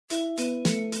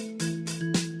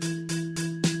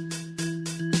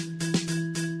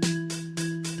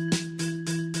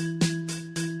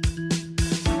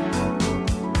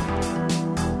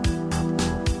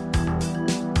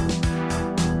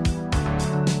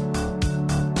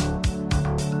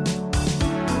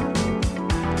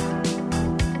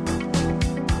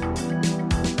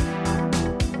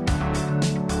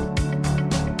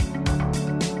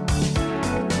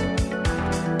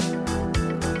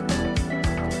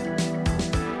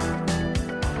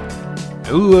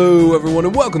Hello everyone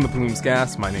and welcome to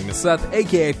Plumescast. My name is Seth,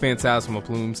 aka Phantasmal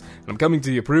Plumes, and I'm coming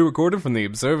to you pre-recorded from the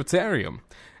Observatarium.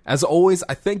 As always,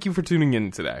 I thank you for tuning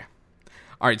in today.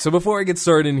 Alright, so before I get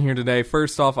started in here today,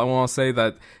 first off I want to say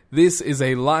that this is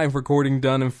a live recording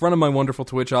done in front of my wonderful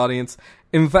Twitch audience.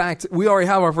 In fact, we already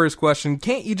have our first question.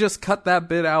 Can't you just cut that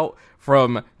bit out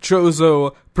from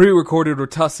Chozo, pre-recorded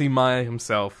Rotussi Maya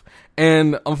himself?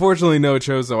 And unfortunately, no,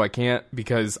 Chozo, I can't,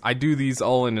 because I do these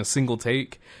all in a single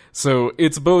take. So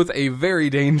it's both a very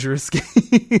dangerous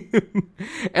game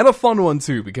and a fun one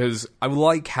too, because I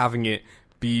like having it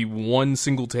be one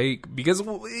single take, because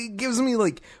it gives me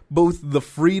like both the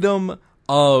freedom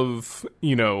of,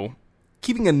 you know,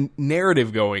 keeping a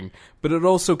narrative going, but it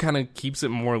also kind of keeps it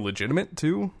more legitimate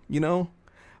too, you know?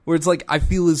 Where it's like, I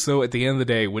feel as though at the end of the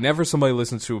day, whenever somebody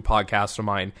listens to a podcast of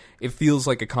mine, it feels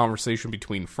like a conversation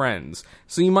between friends.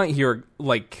 So you might hear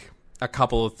like a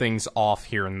couple of things off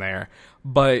here and there,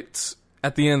 but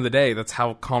at the end of the day, that's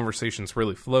how conversations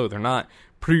really flow. They're not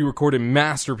pre-recorded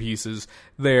masterpieces.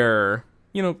 They're,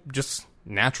 you know, just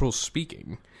natural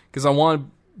speaking. Because I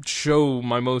want to show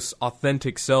my most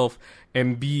authentic self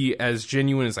and be as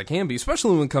genuine as I can be,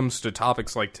 especially when it comes to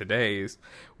topics like today's,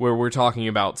 where we're talking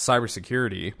about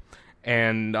cybersecurity.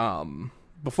 And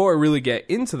before I really get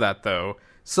into that, though,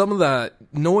 some of the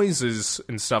noises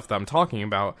and stuff that I'm talking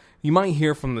about, you might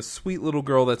hear from the sweet little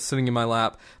girl that's sitting in my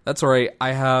lap. That's alright,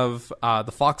 I have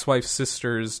the Foxwife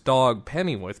sister's dog,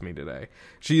 Penny, with me today.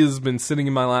 She has been sitting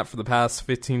in my lap for the past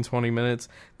 15-20 minutes.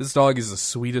 This dog is the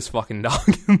sweetest fucking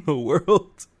dog in the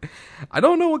world. I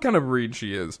don't know what kind of breed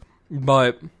she is,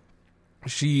 but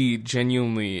she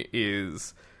genuinely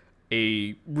is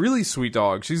a really sweet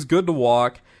dog. She's good to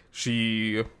walk.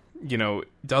 She, you know,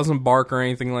 doesn't bark or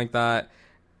anything like that.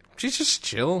 She's just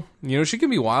chill. You know, she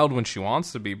can be wild when she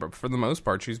wants to be, but for the most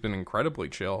part, she's been incredibly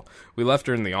chill. We left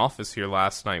her in the office here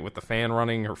last night with the fan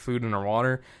running, her food and her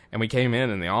water, and we came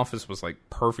in and the office was, like,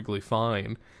 perfectly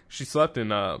fine. She slept in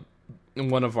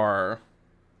one of our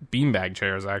beanbag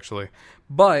chairs, actually.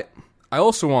 But I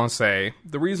also want to say,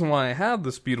 the reason why I have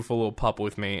this beautiful little pup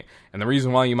with me, and the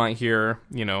reason why you might hear,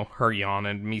 you know, her yawn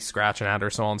and me scratching at her,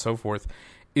 so on and so forth,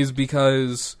 is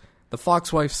because the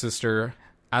Foxwife sister,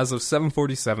 as of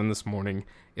 7:47 this morning,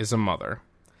 is a mother.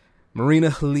 Marina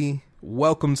Hali,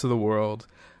 welcome to the world.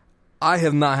 I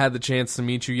have not had the chance to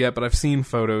meet you yet, but I've seen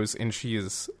photos, and she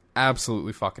is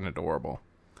absolutely fucking adorable.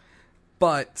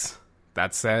 But,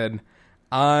 that said,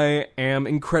 I am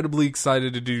incredibly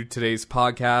excited to do today's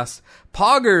podcast.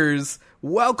 Poggers,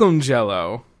 welcome,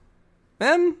 Jello.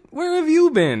 Man, where have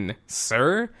you been,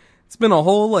 sir? It's been a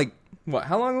whole, like, what,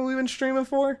 how long have we been streaming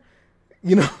for?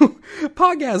 You know,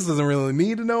 podcast doesn't really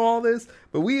need to know all this,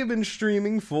 but we have been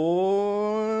streaming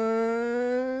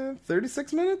for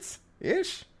 36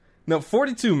 minutes-ish? No,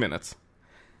 42 minutes.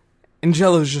 And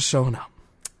Jello's just showing up.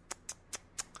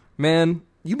 Man,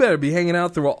 you better be hanging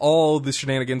out through all the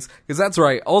shenanigans, because that's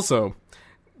right. Also,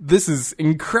 this is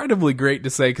incredibly great to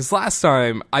say, because last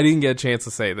time I didn't get a chance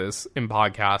to say this in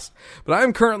podcast, but I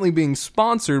am currently being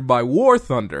sponsored by War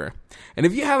Thunder. And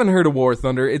if you haven't heard of War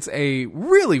Thunder, it's a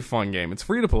really fun game. It's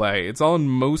free to play. It's on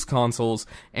most consoles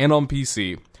and on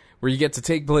PC, where you get to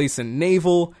take place in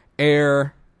naval,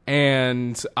 air,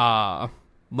 and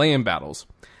land battles.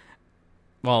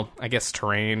 Well, I guess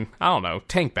terrain. I don't know.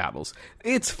 Tank battles.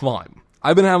 It's fun.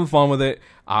 I've been having fun with it.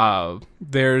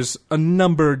 There's a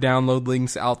number of download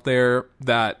links out there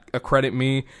that accredit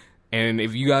me. And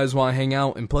if you guys want to hang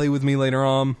out and play with me later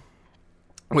on,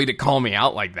 way to call me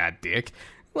out like that, dick.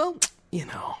 Well, you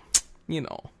know,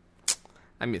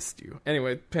 I missed you.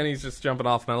 Anyway, Penny's just jumping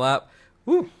off my lap.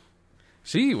 Woo.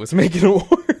 She was making a war.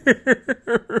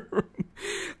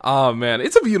 Oh, man,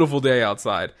 it's a beautiful day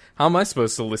outside. How am I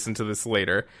supposed to listen to this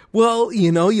later? Well,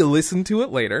 you know, you listen to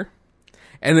it later,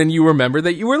 and then you remember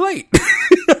that you were late.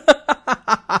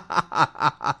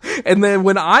 And then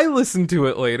when I listen to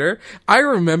it later, I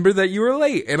remember that you were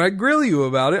late, and I grill you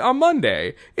about it on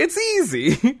Monday. It's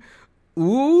easy.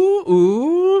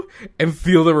 Ooh, and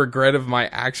feel the regret of my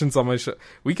actions on my show.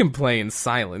 We can play in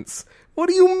silence. What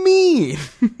do you mean?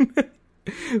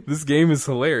 This game is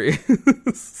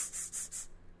hilarious.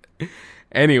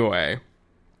 Anyway,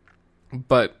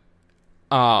 but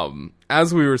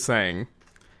as we were saying,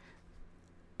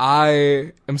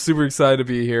 I am super excited to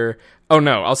be here. Oh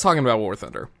no, I was talking about War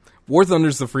Thunder. War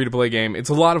Thunder's the free-to-play game. It's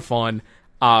a lot of fun.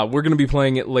 We're going to be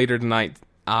playing it later tonight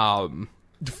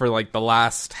for like the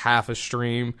last half of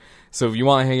stream. So if you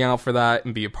want to hang out for that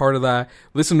and be a part of that,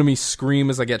 listen to me scream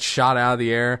as I get shot out of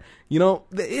the air. You know,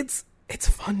 it's a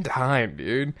fun time,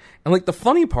 dude. And like the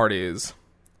funny part is,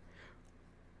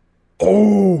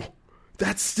 oh,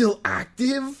 that's still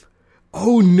active?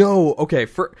 Oh no. Okay,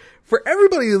 for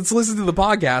everybody that's listened to the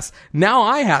podcast, now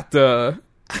I have to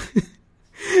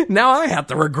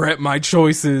regret my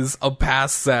choices of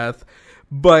past Seth.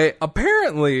 But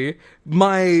apparently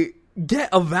my get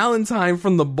a Valentine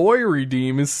from the boy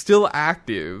redeem is still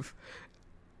active.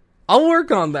 I'll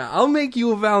work on that. I'll make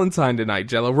you a Valentine tonight,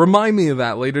 Jello. Remind me of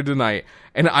that later tonight,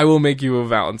 and I will make you a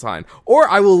Valentine. Or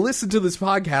I will listen to this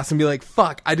podcast and be like,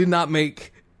 fuck, I did not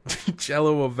make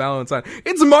Jello a Valentine.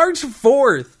 It's March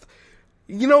 4th.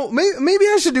 You know, maybe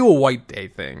I should do a White Day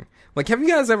thing. Like, have you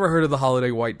guys ever heard of the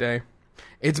holiday White Day?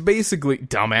 It's basically,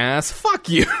 dumbass, fuck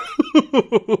you.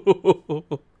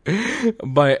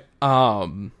 But,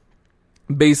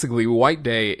 basically, White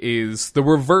Day is the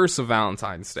reverse of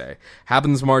Valentine's Day.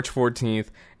 Happens March 14th,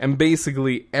 and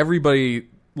basically everybody,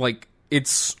 like,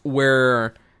 it's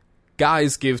where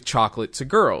guys give chocolate to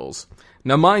girls.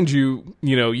 Now, mind you,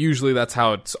 usually that's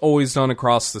how it's always done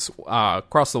across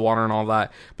the water and all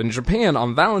that. But in Japan,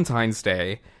 on Valentine's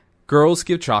Day, girls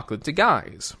give chocolate to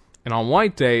guys. And on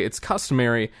White Day, it's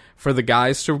customary for the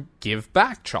guys to give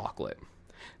back chocolate.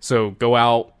 So, go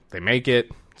out, they make it,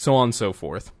 so on and so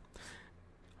forth.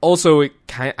 Also,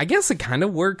 I guess it kind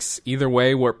of works either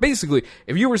way, where basically,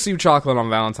 if you receive chocolate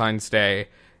on Valentine's Day,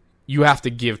 you have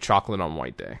to give chocolate on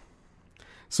White Day.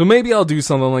 So maybe I'll do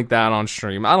something like that on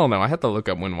stream. I don't know. I have to look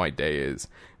up when White Day is.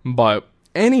 But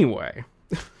anyway,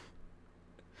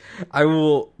 I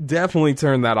will definitely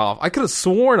turn that off. I could have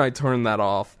sworn I turned that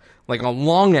off like a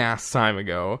long ass time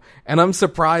ago, and I'm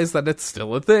surprised that it's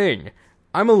still a thing.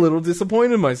 I'm a little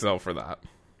disappointed in myself for that.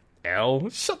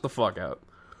 Shut the fuck up.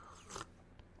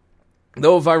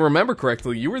 Though, if I remember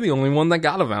correctly, you were the only one that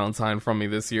got a Valentine from me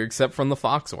this year, except from the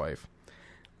Fox wife.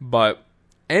 But,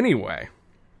 anyway,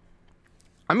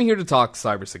 I'm here to talk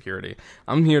cybersecurity.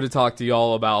 I'm here to talk to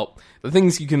y'all about the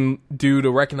things you can do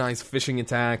to recognize phishing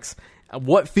attacks,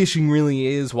 what phishing really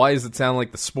is, why does it sound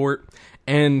like the sport,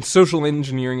 and social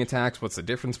engineering attacks, what's the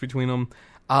difference between them.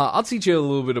 I'll teach you a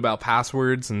little bit about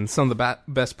passwords and some of the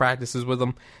best practices with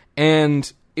them.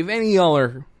 And if any of y'all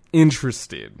are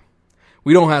interested,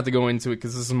 we don't have to go into it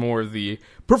because this is more of the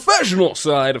professional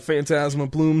side of Phantasma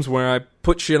Plumes, where I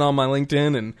put shit on my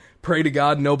LinkedIn and pray to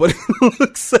God nobody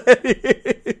looks at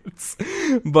it.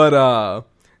 But,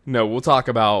 no, we'll talk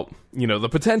about, the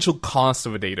potential cost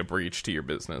of a data breach to your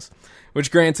business. Which,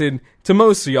 granted, to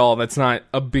most of y'all, that's not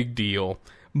a big deal.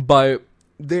 But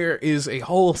there is a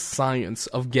whole science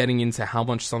of getting into how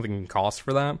much something can cost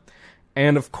for that.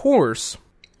 And, of course,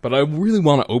 but I really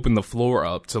want to open the floor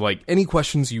up to, any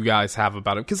questions you guys have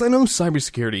about it. Because I know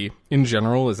cybersecurity, in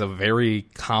general, is a very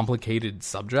complicated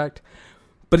subject.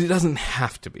 But it doesn't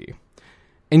have to be.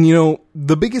 And,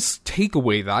 the biggest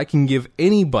takeaway that I can give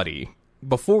anybody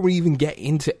before we even get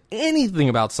into anything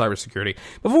about cybersecurity,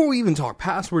 before we even talk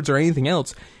passwords or anything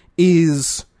else,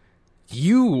 is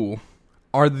you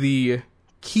are the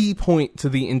key point to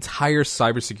the entire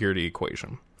cybersecurity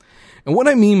equation. And what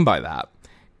I mean by that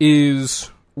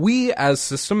is we as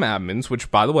system admins,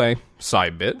 which, by the way,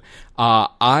 side bit,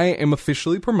 I am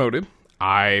officially promoted.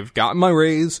 I've gotten my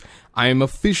raise. I am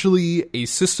officially a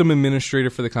system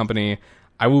administrator for the company.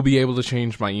 I will be able to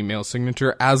change my email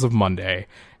signature as of Monday,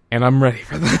 and I'm ready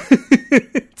for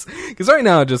that. Because right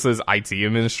now it just says IT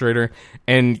administrator,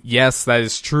 and yes, that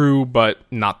is true, but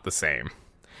not the same.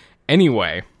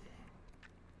 Anyway,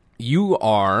 you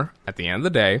are, at the end of the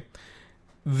day,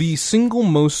 the single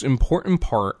most important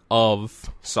part of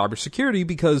cybersecurity,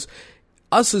 because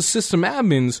us as system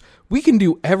admins, we can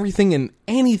do everything and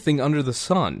anything under the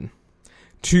sun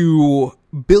to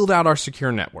build out our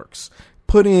secure networks.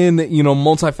 Put in,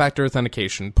 multi-factor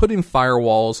authentication, put in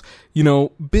firewalls,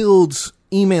 build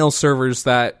email servers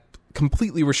that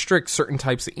completely restrict certain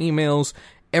types of emails,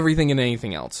 everything and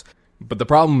anything else. But the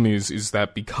problem is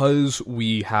that because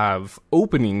we have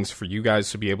openings for you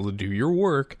guys to be able to do your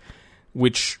work,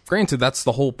 which, granted, that's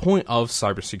the whole point of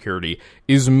cybersecurity,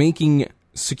 is making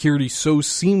security so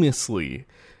seamlessly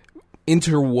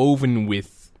interwoven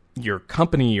with your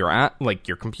company,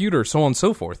 your computer, so on and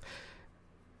so forth.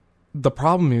 The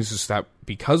problem is that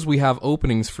because we have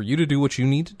openings for you to do what you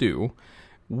need to do,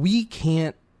 we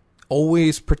can't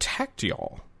always protect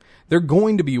y'all. There are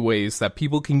going to be ways that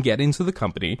people can get into the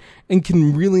company and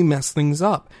can really mess things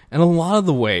up. And a lot of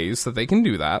the ways that they can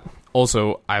do that,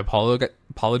 also, I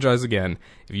apologize again.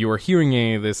 If you are hearing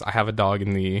any of this, I have a dog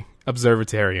in the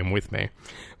observatarium with me.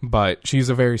 But she's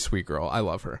a very sweet girl. I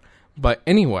love her. But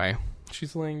anyway,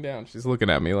 she's laying down. She's looking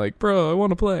at me like, bro, I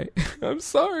want to play. I'm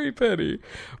sorry, Penny.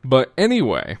 But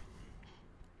anyway,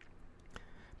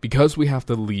 because we have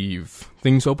to leave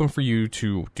things open for you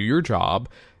to do your job,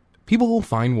 people will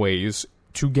find ways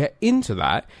to get into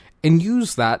that and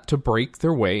use that to break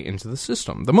their way into the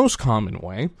system. The most common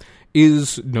way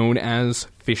is known as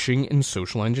phishing and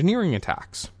social engineering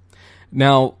attacks.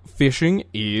 Now, phishing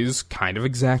is kind of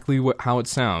exactly how it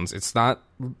sounds. It's not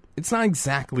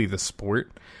exactly the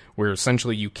sport where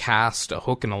essentially you cast a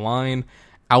hook and a line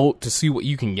out to see what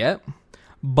you can get,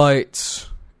 but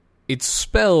it's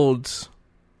spelled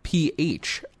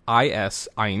PHISING,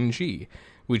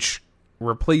 which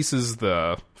replaces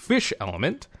the fish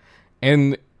element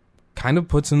and kind of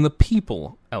puts in the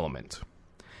people element.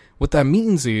 What that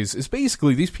means is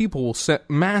basically these people will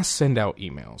mass send out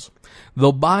emails.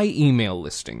 They'll buy email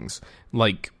listings.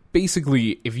 Like,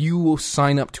 basically, if you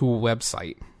sign up to a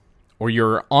website, or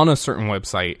you're on a certain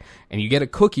website, and you get a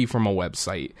cookie from a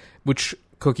website, which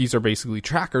cookies are basically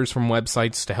trackers from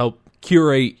websites to help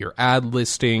curate your ad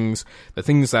listings, the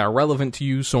things that are relevant to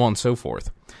you, so on and so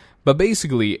forth. But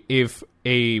basically, if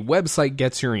a website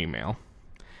gets your email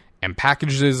and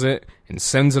packages it and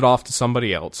sends it off to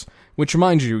somebody else, which,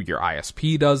 mind you, your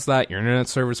ISP does that, your internet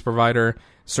service provider,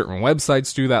 certain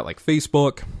websites do that, like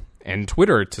Facebook and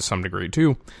Twitter to some degree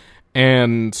too.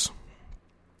 And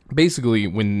basically,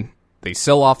 when they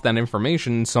sell off that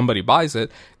information, somebody buys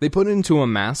it, they put it into a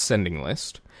mass sending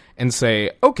list and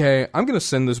say, okay, I'm going to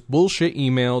send this bullshit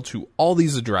email to all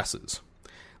these addresses.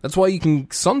 That's why you can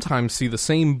sometimes see the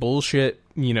same bullshit,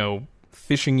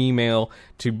 phishing email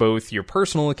to both your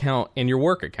personal account and your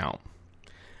work account.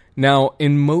 Now,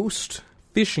 in most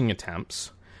phishing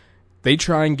attempts, they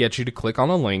try and get you to click on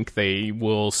a link. They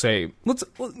will say, let's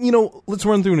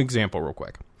run through an example real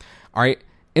quick. All right,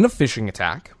 in a phishing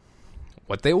attack,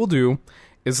 what they will do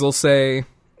is they'll say,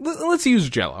 let's use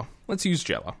Jello.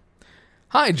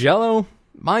 Hi, Jello.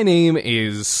 My name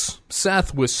is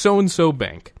Seth with so-and-so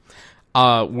bank,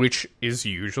 which is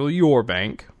usually your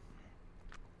bank.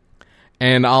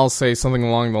 And I'll say something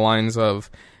along the lines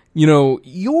of,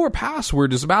 your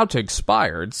password is about to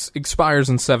expire. It expires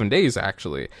in 7 days,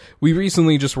 actually. We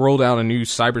recently just rolled out a new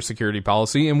cybersecurity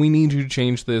policy, and we need you to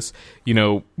change this,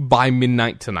 by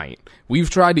midnight tonight. We've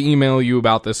tried to email you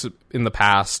about this in the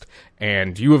past,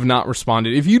 and you have not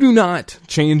responded. If you do not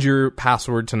change your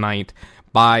password tonight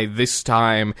by this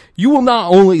time, you will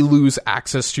not only lose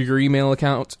access to your email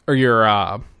account, or your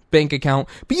bank account,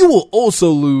 but you will also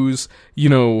lose,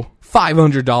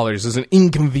 $500 as an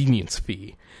inconvenience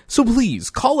fee. So please,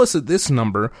 call us at this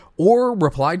number or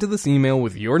reply to this email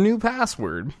with your new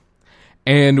password,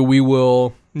 and we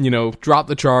will, drop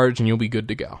the charge and you'll be good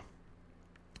to go.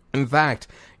 In fact,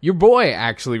 your boy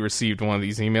actually received one of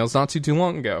these emails not too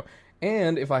long ago,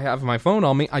 and if I have my phone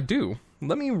on me, I do.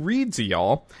 Let me read to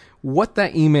y'all what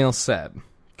that email said,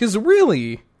 because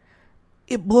really,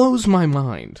 it blows my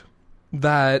mind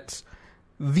that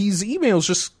these emails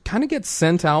just kind of get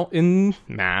sent out in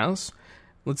mass.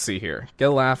 Let's see here. Get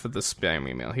a laugh at the spam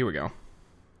email. Here we go.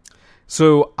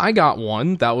 So I got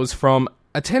one that was from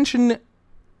Attention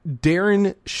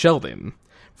Darren Sheldon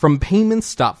from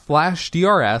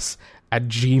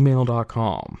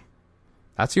payments.flashdrs@gmail.com.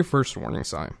 That's your first warning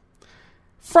sign.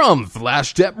 From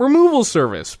Flash Debt Removal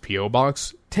Service, P.O.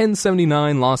 Box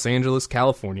 1079, Los Angeles,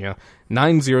 California,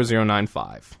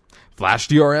 90095. Flash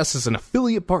DRS is an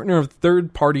affiliate partner of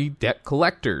third-party debt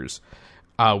collectors.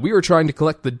 We are trying to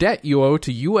collect the debt you owe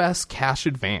to U.S. Cash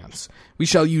Advance. We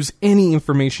shall use any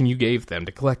information you gave them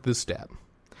to collect this debt.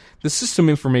 The system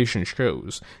information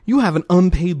shows you have an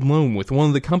unpaid loan with one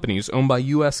of the companies owned by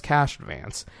U.S. Cash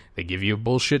Advance. They give you a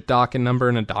bullshit docket number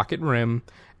and a docket rim.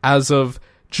 As of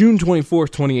June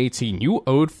 24th, 2018, you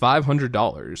owed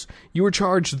 $500. You were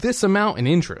charged this amount in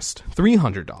interest,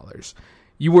 $300.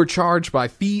 You were charged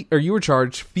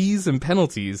fees and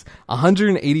penalties,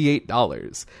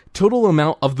 $188. Total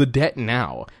amount of the debt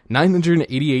now,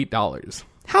 $988.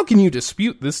 How can you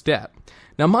dispute this debt?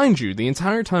 Now, mind you, the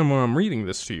entire time when I'm reading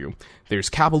this to you, there's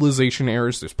capitalization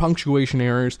errors, there's punctuation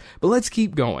errors, but let's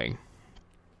keep going.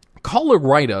 Call or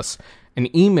write us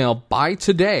an email by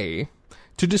today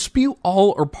to dispute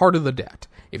all or part of the debt.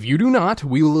 If you do not,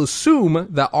 we will assume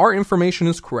that our information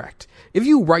is correct. If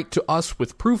you write to us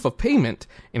with proof of payment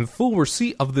and full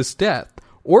receipt of this debt,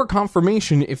 or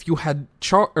confirmation if you had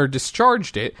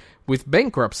discharged it with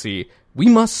bankruptcy, we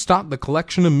must stop the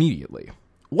collection immediately.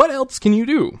 What else can you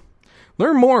do?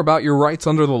 Learn more about your rights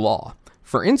under the law.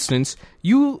 For instance,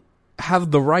 you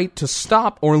have the right to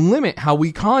stop or limit how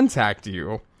we contact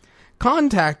you.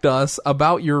 Contact us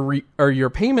about your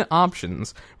payment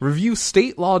options. Review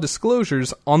state law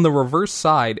disclosures on the reverse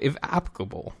side if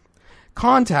applicable.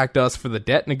 Contact us for the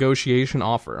debt negotiation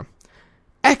offer.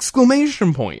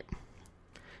 Exclamation point.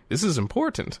 This is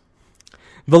important.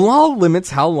 The law limits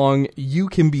how long you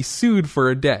can be sued for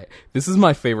a debt. This is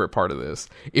my favorite part of this.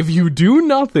 If you do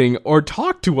nothing or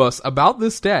talk to us about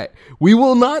this debt, we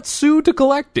will not sue to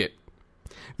collect it.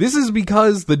 This is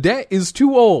because the debt is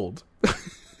too old.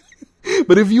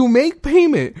 But if you make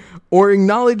payment or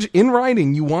acknowledge in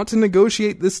writing you want to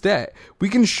negotiate this debt, we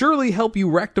can surely help you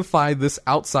rectify this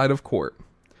outside of court.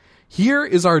 Here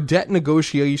is our debt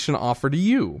negotiation offer to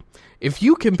you. If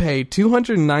you can pay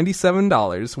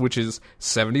 $297, which is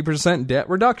 70% debt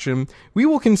reduction, we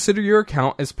will consider your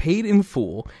account as paid in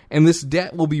full, and this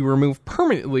debt will be removed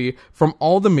permanently from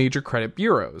all the major credit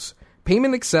bureaus.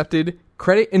 Payment accepted,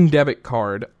 credit and debit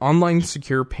card, online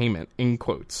secure payment, in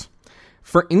quotes.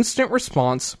 For instant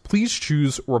response, please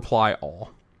choose reply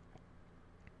all.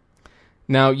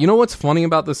 Now, you know what's funny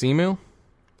about this email?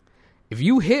 If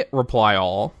you hit reply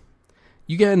all,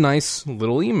 you get a nice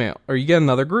little email, or you get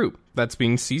another group that's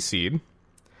being CC'd.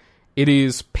 It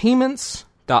is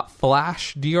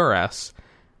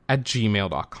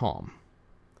payments.flashdrs@gmail.com.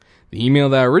 The email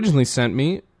that originally sent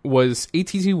me was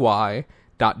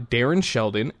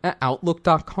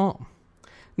atty.darrensheldon@outlook.com.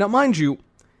 Now, mind you,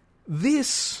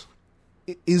 this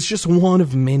is just one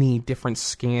of many different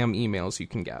scam emails you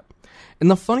can get.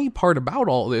 And the funny part about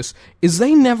all this is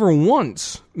they never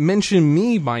once mention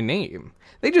me by name.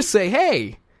 They just say,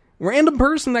 hey, random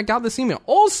person that got this email.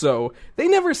 Also, they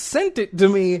never sent it to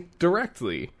me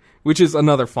directly, which is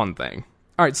another fun thing.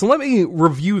 All right, so let me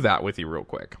review that with you real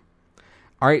quick.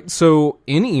 All right, so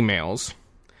in emails,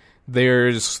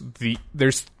 there's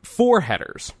 4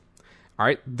 headers. All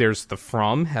right, there's the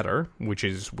from header, which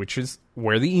is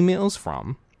where the email is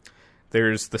from.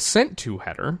 There's the sent to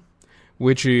header,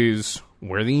 which is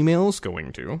where the email is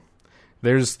going to.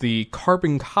 There's the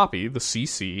carbon copy, the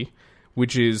CC,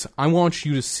 which is, I want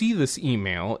you to see this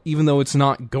email, even though it's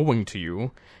not going to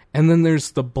you. And then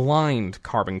there's the blind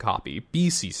carbon copy,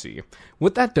 BCC.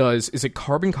 What that does is it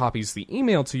carbon copies the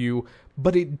email to you,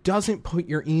 but it doesn't put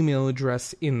your email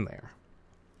address in there.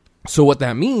 So what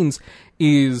that means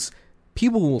is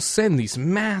people will send these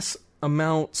mass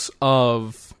amounts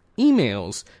of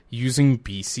emails using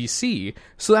BCC,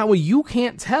 so that way you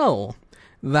can't tell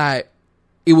that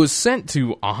it was sent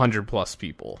to 100 plus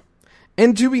people.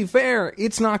 And to be fair,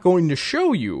 it's not going to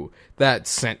show you that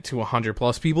sent to 100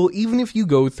 plus people, even if you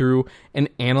go through and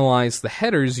analyze the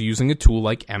headers using a tool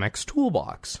like MX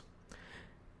Toolbox.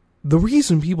 The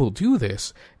reason people do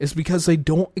this is because they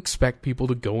don't expect people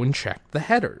to go and check the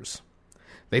headers.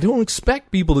 They don't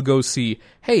expect people to go see,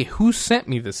 hey, who sent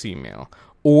me this email?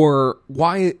 Or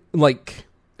why,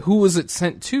 who was it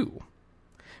sent to?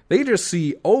 They just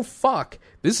see, oh fuck,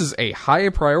 this is a high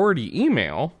priority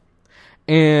email,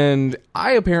 and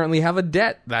I apparently have a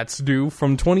debt that's due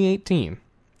from 2018.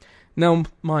 Now,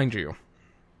 mind you,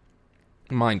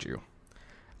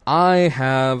 I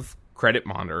have credit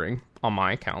monitoring on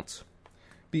my accounts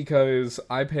because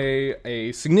I pay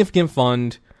a significant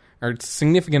amount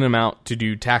to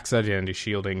do tax identity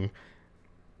shielding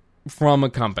from a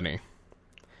company.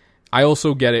 I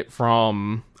also get it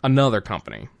from another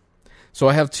company. So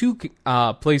I have 2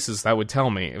 places that would tell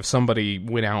me if somebody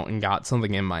went out and got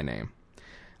something in my name.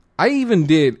 I even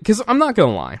did, because I'm not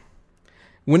going to lie,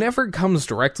 whenever it comes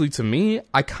directly to me,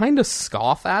 I kind of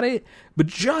scoff at it, but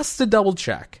just to double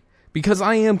check, because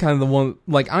I am kind of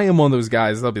I am one of those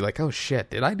guys that'll be like, oh shit,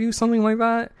 did I do something like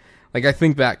that? I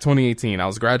think back 2018, I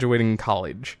was graduating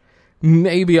college.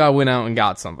 Maybe I went out and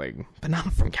got something, but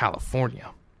not from California.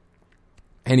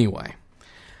 Anyway,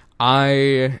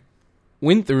 I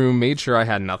went through, made sure I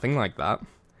had nothing like that.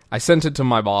 I sent it to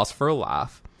my boss for a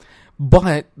laugh.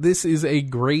 But this is a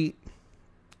great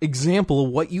example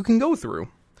of what you can go through.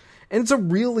 And it's a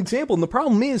real example. And the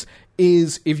problem is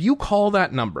if you call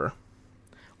that number,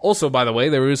 also, by the way,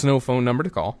 there is no phone number to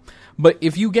call, but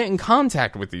if you get in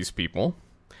contact with these people,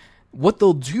 what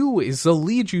they'll do is they'll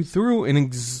lead you through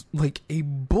a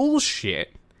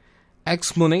bullshit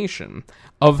explanation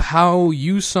of how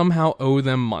you somehow owe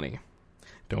them money.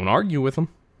 Don't argue with them,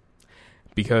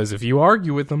 because if you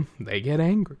argue with them, they get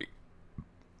angry.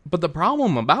 But the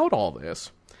problem about all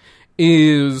this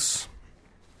is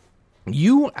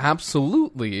you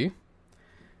absolutely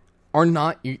are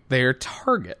not their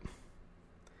target.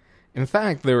 In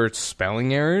fact, there are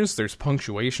spelling errors, there's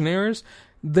punctuation errors,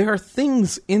 there are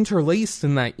things interlaced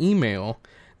in that email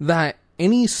that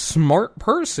any smart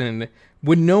person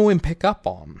would know and pick up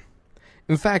on.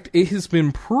 In fact, it has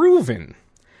been proven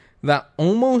that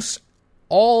almost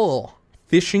all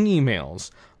phishing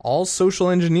emails, all social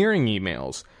engineering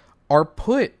emails, are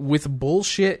put with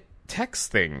bullshit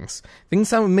text things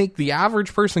that would make the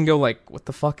average person go like, what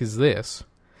the fuck is this?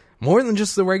 More than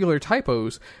just the regular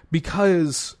typos,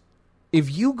 because if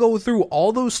you go through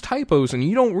all those typos and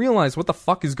you don't realize what the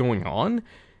fuck is going on,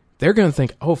 they're going to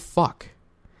think, oh, fuck.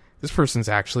 This person's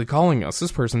actually calling us.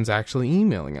 This person's actually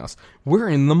emailing us. We're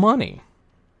in the money.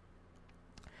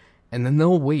 And then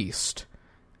they'll waste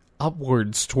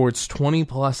upwards towards 20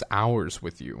 plus hours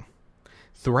with you,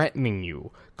 threatening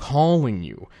you, calling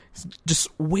you, just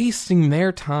wasting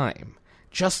their time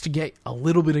just to get a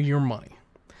little bit of your money.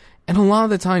 And a lot of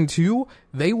the time, too,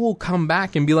 they will come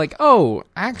back and be like, oh,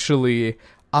 actually,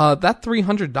 that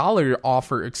 $300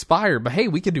 offer expired, but hey,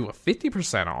 we could do a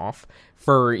 50% off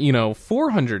for,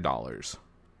 $400.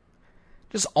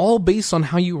 Just all based on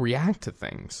how you react to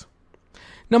things.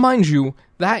 Now, mind you,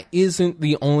 that isn't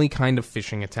the only kind of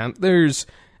phishing attempt. There's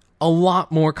a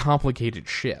lot more complicated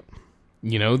shit.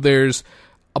 There's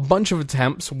a bunch of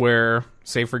attempts where,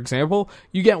 say, for example,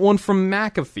 you get one from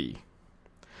McAfee.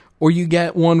 Or you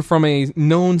get one from a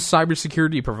known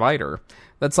cybersecurity provider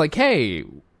that's like, hey,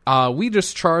 we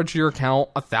just charged your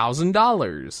account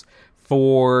 $1,000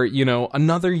 for,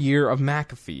 another year of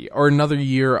McAfee or another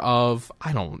year of,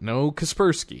 I don't know,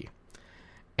 Kaspersky.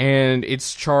 And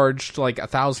it's charged like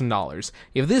 $1,000.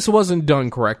 If this wasn't done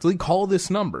correctly, call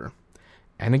this number.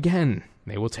 And again,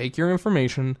 they will take your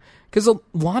information because a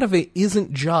lot of it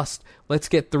isn't just, let's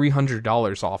get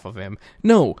 $300 off of him.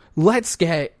 No, let's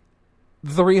get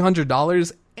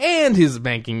 $300 and his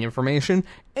banking information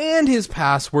and his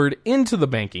password into the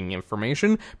banking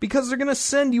information because they're going to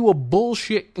send you a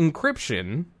bullshit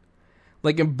encryption,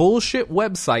 like a bullshit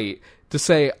website to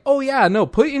say, oh yeah, no,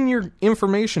 put in your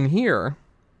information here.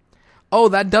 Oh,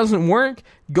 that doesn't work?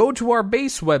 Go to our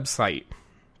base website.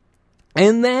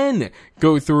 And then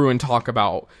go through and talk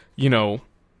about, and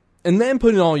then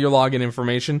put in all your login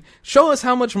information, show us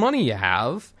how much money you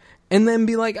have, and then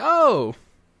be like, oh,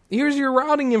 here's your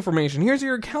routing information. Here's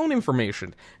your account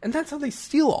information. And that's how they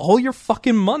steal all your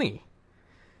fucking money.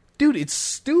 Dude, it's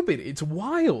stupid. It's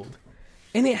wild.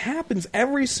 And it happens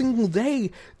every single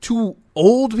day to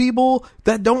old people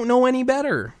that don't know any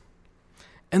better.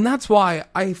 And that's why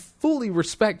I fully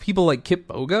respect people like Kip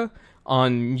Boga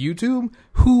on YouTube,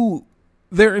 who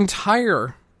their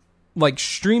entire,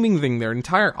 streaming thing, their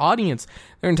entire audience,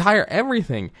 their entire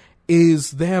everything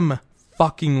is them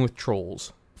fucking with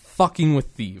trolls. Fucking with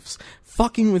thieves,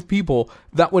 fucking with people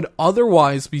that would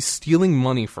otherwise be stealing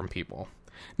money from people.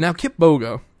 Now, Kip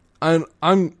Boga,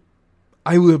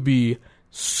 I would be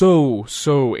so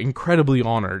incredibly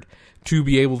honored to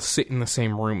be able to sit in the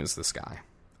same room as this guy,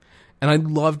 and I'd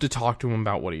love to talk to him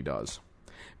about what he does,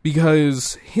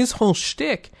 because his whole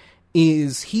shtick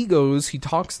is he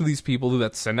talks to these people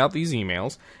that send out these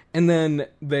emails, and then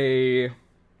they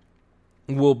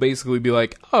will basically be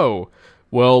like, oh,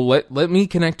 well, let me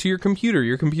connect to your computer.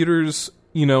 Your computer's,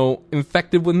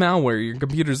 infected with malware. Your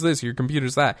computer's this, your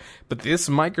computer's that. But this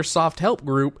Microsoft help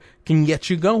group can get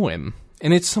you going.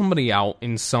 And it's somebody out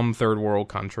in some third world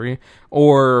country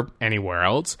or anywhere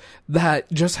else that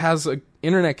just has an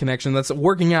internet connection that's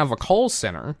working out of a call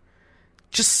center,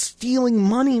 just stealing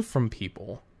money from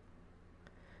people.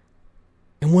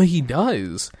 And what he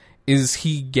does is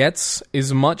he gets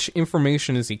as much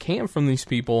information as he can from these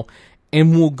people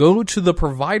and will go to the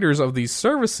providers of these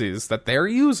services that they're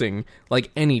using, like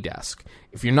AnyDesk.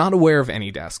 If you're not aware of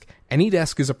AnyDesk,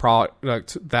 AnyDesk is a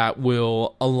product that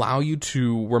will allow you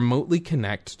to remotely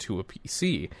connect to a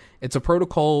PC. It's a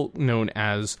protocol known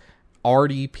as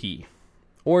RDP,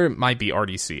 or it might be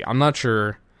RDC. I'm not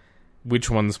sure which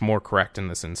one's more correct in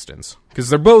this instance, because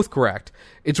they're both correct.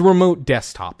 It's remote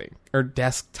desktoping, or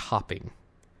desktoping.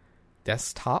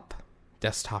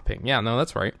 Desktoping. Yeah, no,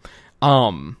 that's right.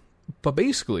 But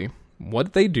basically,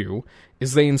 what they do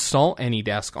is they install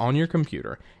AnyDesk on your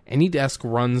computer. AnyDesk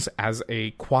runs as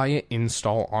a quiet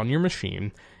install on your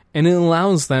machine, and it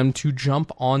allows them to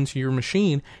jump onto your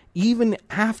machine even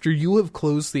after you have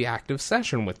closed the active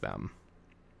session with them.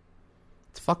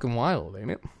 It's fucking wild,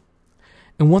 ain't it?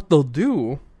 And what they'll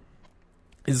do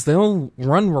is they'll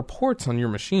run reports on your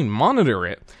machine, monitor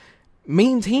it,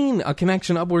 maintain a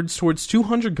connection upwards towards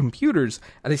 200 computers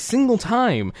at a single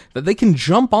time that they can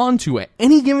jump onto at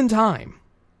any given time.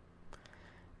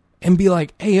 And be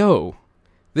like, hey, yo,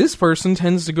 this person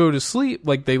tends to go to sleep,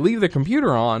 like they leave the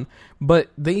computer on,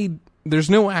 but there's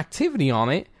no activity on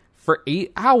it for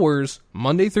 8 hours,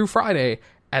 Monday through Friday,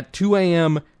 at 2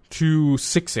 a.m. to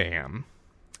 6 a.m.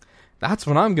 That's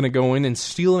when I'm going to go in and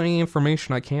steal any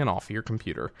information I can off of your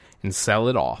computer and sell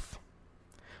it off.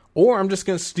 Or I'm just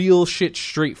going to steal shit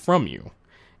straight from you.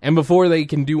 And before they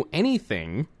can do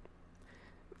anything,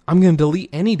 I'm going to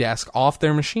delete AnyDesk off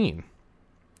their machine.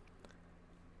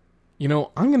 I'm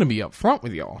going to be upfront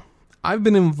with y'all. I've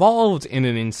been involved in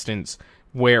an instance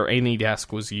where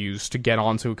AnyDesk was used to get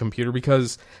onto a computer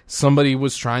because somebody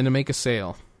was trying to make a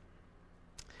sale.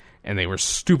 And they were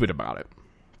stupid about it.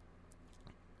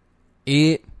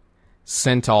 It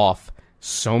sent off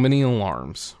so many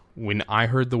alarms when I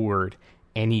heard the word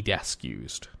AnyDesk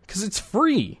used. Because it's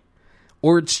free.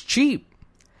 Or it's cheap.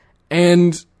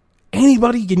 And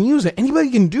anybody can use it.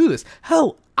 Anybody can do this.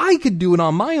 Hell, I could do it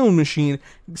on my own machine,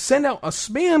 send out a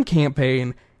spam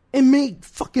campaign, and make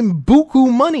fucking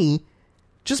buku money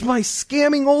just by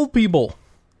scamming old people.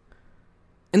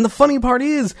 And the funny part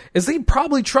is they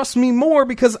probably trust me more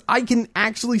because I can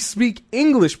actually speak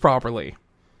English properly.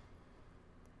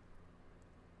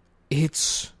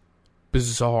 It's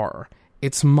bizarre.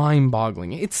 It's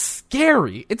mind-boggling. It's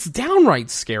scary. It's downright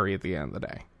scary at the end of the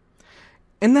day.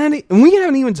 And we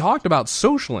haven't even talked about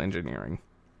social engineering.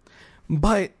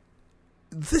 But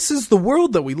this is the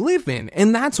world that we live in,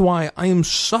 and that's why I am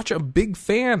such a big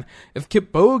fan of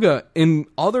Kip Boga and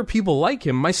other people like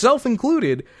him, myself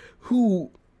included, who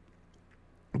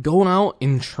go out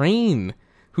and train,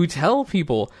 who tell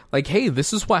people, like, hey,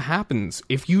 this is what happens.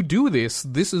 If you do this,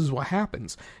 this is what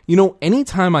happens. You know,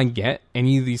 anytime I get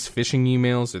any of these phishing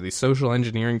emails or these social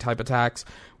engineering type attacks,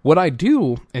 what I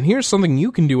do, and here's something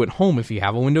you can do at home if you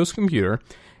have a Windows computer,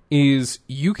 is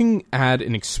you can add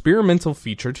an experimental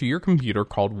feature to your computer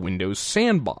called Windows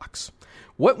Sandbox.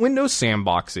 What Windows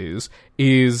Sandbox is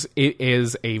it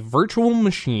is a virtual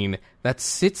machine that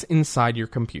sits inside your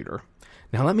computer.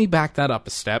 Now let me back that up a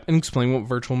step and explain what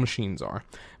virtual machines are.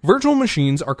 Virtual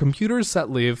machines are computers that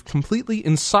live completely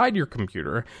inside your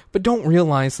computer, but don't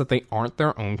realize that they aren't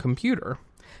their own computer.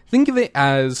 Think of it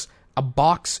as a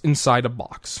box inside a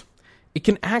box. It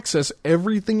can access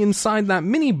everything inside that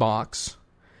mini box,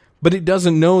 but it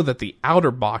doesn't know that the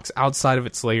outer box outside of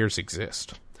its layers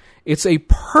exist. It's a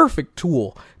perfect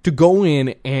tool to go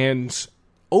in and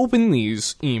open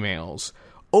these emails,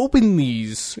 open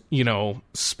these,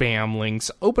 spam links,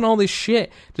 open all this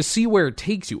shit to see where it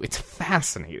takes you. It's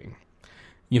fascinating.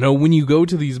 When you go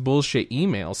to these bullshit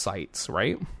email sites,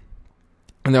 right?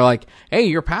 And they're like, hey,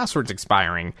 your password's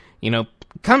expiring.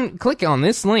 Come click on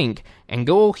this link and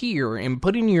go here and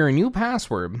put in your new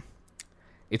password.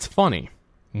 It's funny.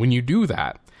 When you do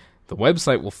that, the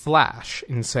website will flash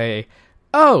and say,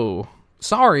 oh,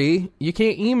 sorry, you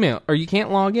can't email or you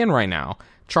can't log in right now.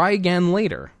 Try again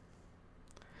later.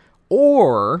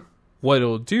 Or what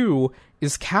it'll do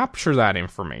is capture that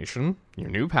information, your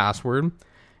new password,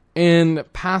 and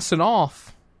pass it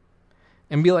off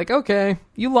and be like, okay,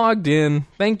 you logged in.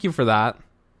 Thank you for that.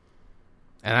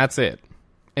 And that's it.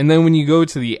 And then when you go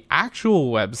to the actual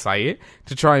website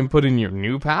to try and put in your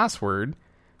new password,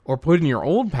 or put in your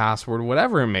old password,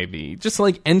 whatever it may be. Just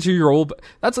like enter your old...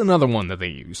 That's another one that they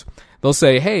use. They'll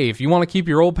say, hey, if you want to keep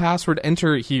your old password,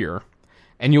 enter it here.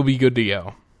 And you'll be good to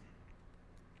go.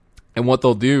 And what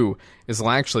they'll do is they'll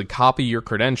actually copy your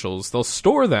credentials. They'll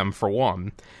store them, for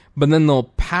one. But then they'll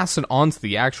pass it onto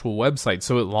the actual website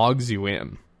so it logs you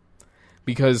in.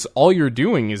 Because all you're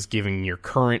doing is giving your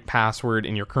current password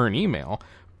and your current email.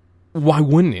 Why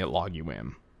wouldn't it log you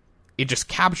in? It just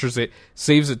captures it,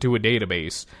 saves it to a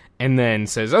database, and then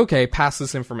says, okay, pass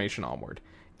this information onward.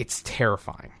 It's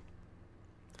terrifying.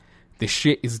 This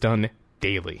shit is done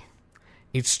daily.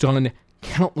 It's done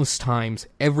countless times,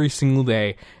 every single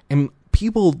day. And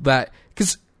people that...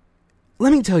 Because,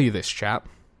 let me tell you this, chap.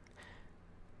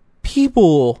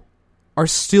 People are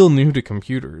still new to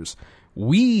computers.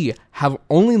 We have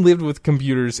only lived with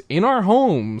computers in our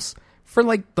homes for,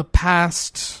 like, the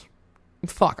past...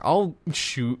 I'll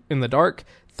shoot in the dark,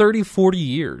 30, 40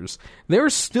 years. There are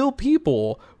still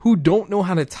people who don't know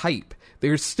how to type.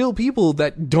 There's still people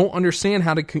that don't understand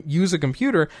how to use a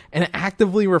computer and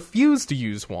actively refuse to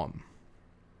use one.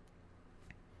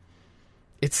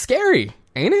 It's scary,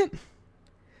 ain't it?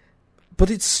 But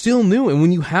it's still new, and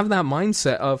when you have that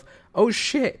mindset of, oh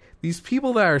shit, these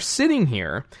people that are sitting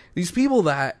here, these people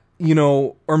that,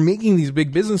 are making these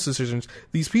big business decisions,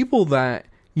 these people that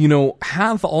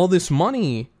have all this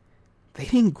money, they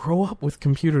didn't grow up with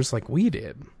computers like we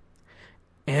did.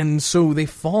 And so they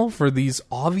fall for these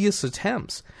obvious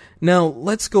attempts. Now,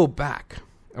 let's go back,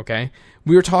 okay?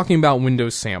 We were talking about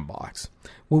Windows Sandbox.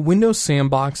 What Windows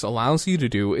Sandbox allows you to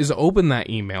do is open that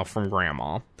email from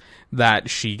grandma that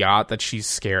she got, that she's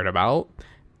scared about,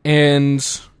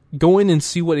 and go in and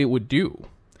see what it would do.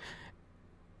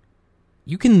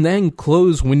 You can then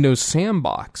close Windows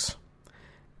Sandbox,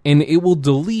 and it will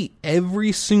delete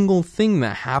every single thing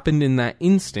that happened in that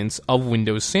instance of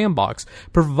Windows Sandbox,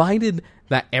 provided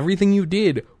that everything you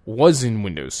did was in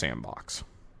Windows Sandbox.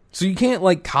 So you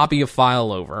can't, copy a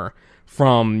file over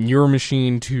from your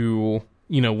machine to,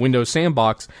 Windows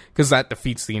Sandbox, because that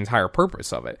defeats the entire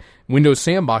purpose of it. Windows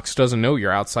Sandbox doesn't know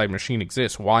your outside machine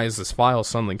exists. Why is this file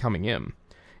suddenly coming in?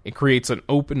 It creates an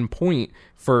open point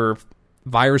for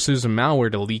viruses and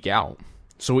malware to leak out.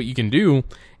 So what you can do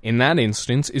in that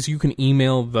instance is you can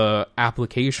email the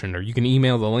application, or you can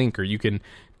email the link, or you can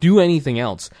do anything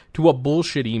else to a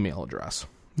bullshit email address.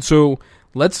 So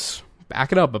let's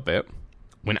back it up a bit.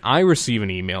 When I receive an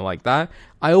email like that,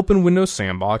 I open Windows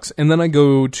Sandbox, and then I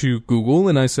go to Google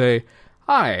and I say,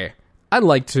 "Hi, I'd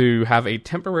like to have a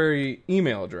temporary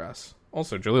email address."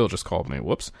 Also, Jaleel just called me.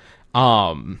 Whoops.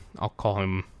 I'll call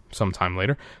him sometime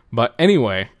later. But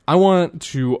anyway, I want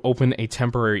to open a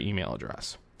temporary email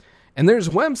address. And there's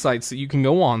websites that you can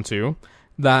go on to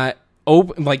that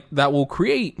that will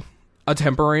create a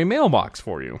temporary mailbox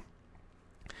for you.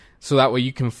 So that way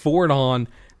you can forward on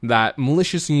that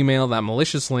malicious email, that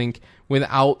malicious link,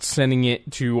 without sending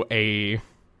it to a,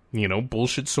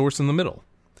 bullshit source in the middle.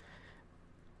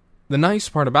 The nice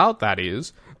part about that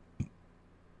is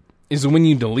when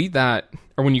you delete that,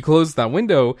 or when you close that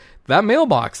window, that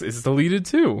mailbox is deleted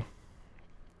too.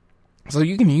 So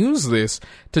you can use this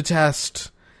to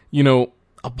test, a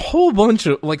whole bunch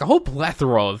of, a whole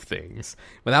plethora of things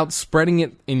without spreading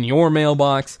it in your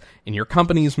mailbox, in your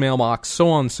company's mailbox, so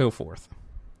on and so forth.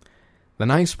 The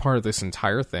nice part of this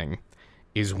entire thing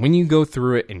is when you go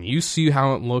through it and you see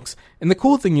how it looks, and the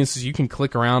cool thing is you can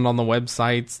click around on the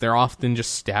websites. They're often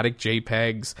just static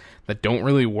JPEGs that don't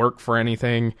really work for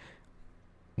anything.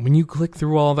 When you click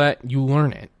through all that, you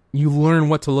learn it. You learn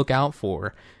what to look out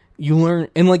for. You learn,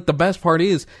 and the best part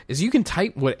is you can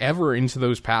type whatever into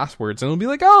those passwords, and it'll be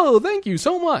like, "Oh, thank you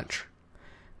so much."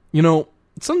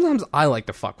 Sometimes I like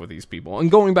to fuck with these people. And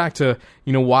going back to,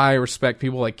 why I respect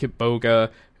people like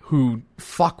Kitboga, who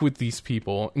fuck with these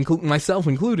people, myself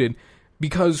included,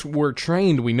 because we're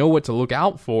trained, we know what to look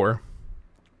out for.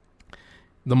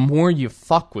 The more you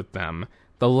fuck with them,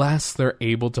 the less they're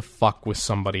able to fuck with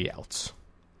somebody else.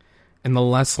 And the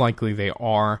less likely they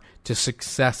are to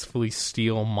successfully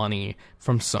steal money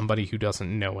from somebody who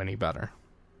doesn't know any better.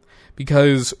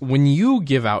 Because when you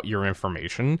give out your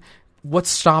information, what's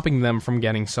stopping them from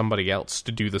getting somebody else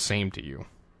to do the same to you?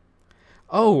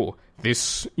 Oh,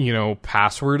 this,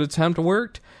 password attempt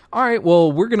worked? Alright,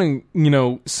 well, we're gonna,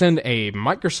 send a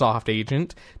Microsoft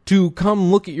agent to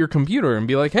come look at your computer and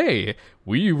be like, "Hey,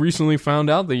 we recently found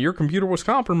out that your computer was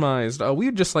compromised.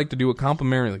 We'd just like to do a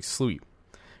complimentary sweep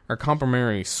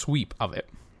of it."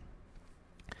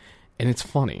 And it's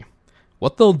funny.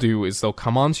 What they'll do is they'll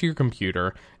come onto your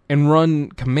computer and run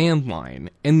command line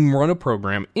and run a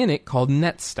program in it called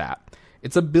Netstat.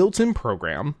 It's a built-in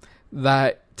program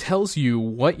that tells you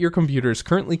what your computer is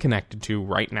currently connected to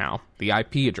right now, the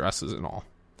IP addresses and all.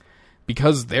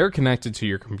 Because they're connected to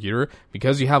your computer,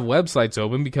 because you have websites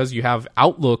open, because you have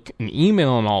Outlook and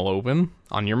email and all open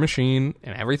on your machine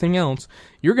and everything else,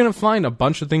 you're going to find a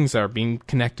bunch of things that are being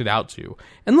connected out to.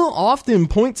 And they'll often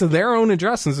point to their own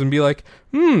addresses and be like,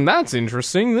 "That's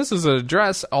interesting. This is an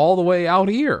address all the way out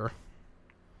here.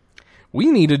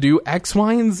 We need to do X,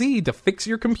 Y, and Z to fix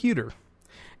your computer.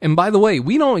 And by the way,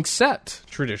 we don't accept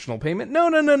traditional payment.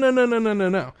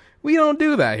 No. We don't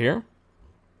do that here.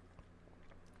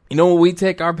 You know what we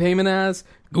take our payment as?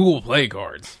 Google Play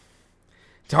cards.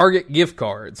 Target gift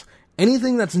cards.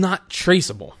 Anything that's not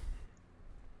traceable."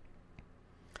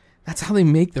 That's how they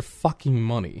make their fucking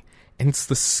money. And it's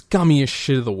the scummiest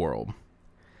shit of the world.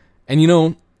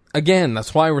 And again,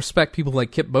 that's why I respect people like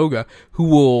Kitboga, who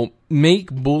will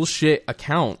make bullshit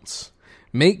accounts,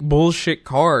 make bullshit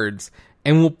cards,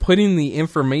 and will put in the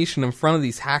information in front of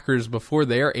these hackers before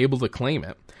they are able to claim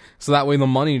it. So that way the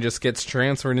money just gets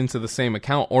transferred into the same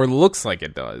account, or looks like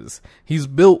it does. He's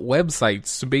built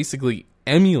websites to basically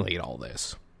emulate all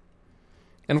this.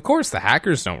 And of course the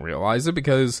hackers don't realize it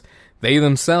because they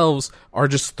themselves are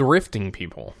just thrifting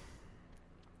people.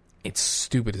 It's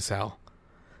stupid as hell.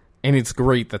 And it's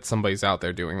great that somebody's out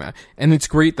there doing that. And it's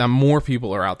great that more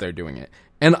people are out there doing it.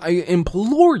 And I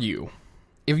implore you,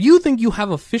 if you think you have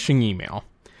a phishing email,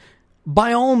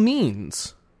 by all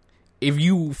means, if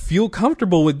you feel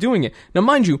comfortable with doing it. Now,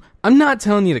 mind you, I'm not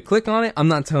telling you to click on it. I'm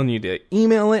not telling you to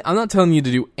email it. I'm not telling you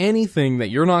to do anything that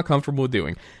you're not comfortable with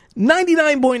doing.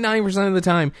 99.9% of the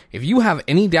time, if you have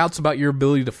any doubts about your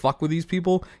ability to fuck with these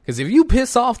people, because if you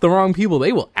piss off the wrong people,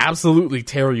 they will absolutely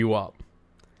tear you up.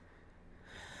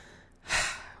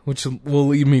 Which will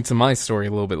lead me to my story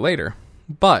a little bit later.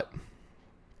 But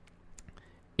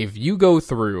if you go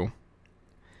through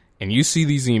and you see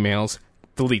these emails,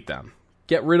 delete them.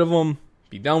 Get rid of them.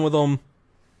 Be done with them.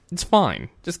 It's fine.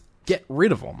 Just get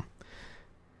rid of them.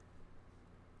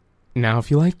 Now,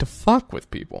 if you like to fuck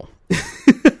with people,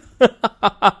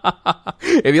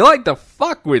 If you like to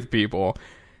fuck with people,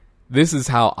 this is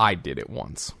how I did it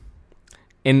once.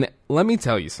 And let me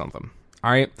tell you something,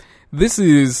 alright? This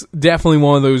is definitely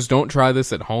one of those don't try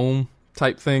this at home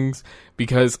type things,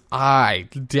 because I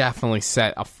definitely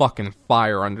set a fucking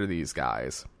fire under these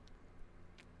guys.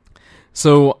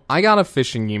 So, I got a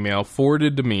phishing email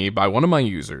forwarded to me by one of my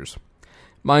users.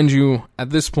 Mind you, at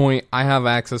this point, I have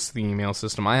access to the email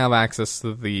system, I have access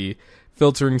to the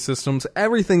filtering systems,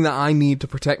 everything that I need to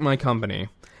protect my company,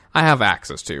 I have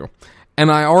access to.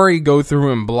 And I already go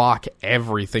through and block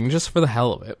everything just for the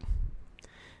hell of it.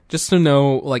 Just to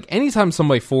know, like, anytime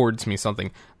somebody forwards me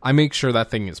something, I make sure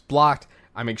that thing is blocked,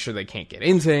 I make sure they can't get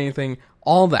into anything,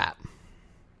 all that.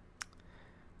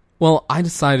 Well, I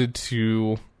decided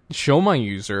to show my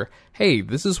user, hey,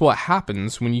 this is what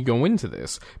happens when you go into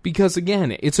this. Because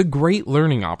again, it's a great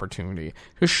learning opportunity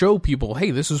to show people,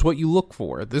 hey, this is what you look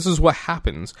for, this is what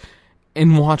happens,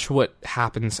 and watch what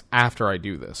happens after I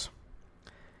do this.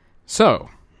 So,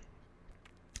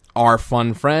 our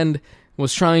fun friend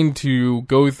was trying to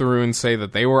go through and say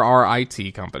that they were our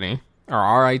IT company, or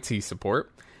our IT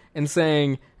support, and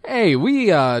saying, hey, we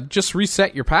just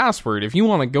reset your password. If you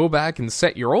want to go back and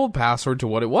set your old password to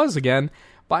what it was again,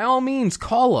 by all means,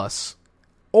 call us.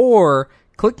 Or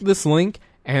click this link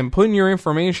and put in your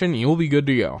information, you'll be good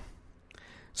to go.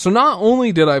 So not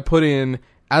only did I put in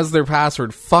as their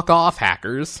password, fuck off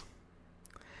hackers,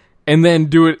 and then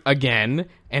do it again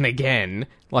and again,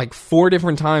 like 4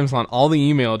 different times on all the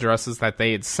email addresses that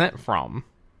they had sent from.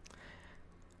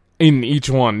 In each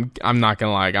one, I'm not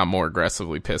gonna lie, I got more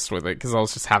aggressively pissed with it because I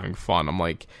was just having fun. I'm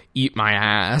like, eat my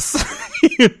ass,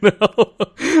 you know,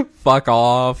 fuck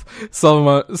off, so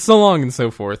long and so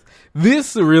forth.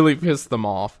 This really pissed them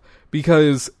off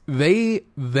because they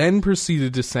then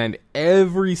proceeded to send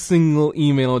every single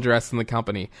email address in the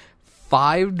company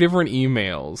 5 different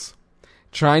emails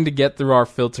trying to get through our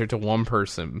filter to one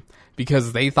person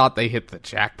because they thought they hit the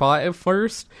jackpot at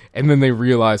first and then they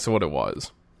realized what it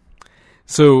was.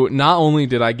 So not only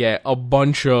did I get a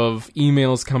bunch of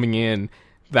emails coming in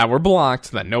that were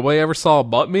blocked that nobody ever saw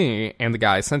but me and the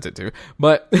guy I sent it to,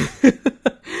 but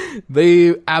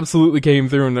they absolutely came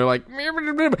through and they're like,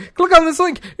 click on this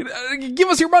link, give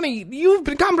us your money, you've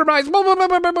been compromised, blah, blah, blah,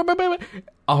 blah, blah, blah, blah.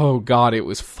 Oh god, it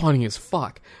was funny as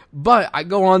fuck. But I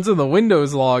go on to the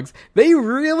Windows logs, they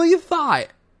really thought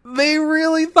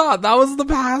that was the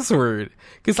password.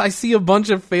 Because I see a bunch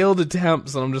of failed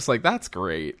attempts, and I'm just like, that's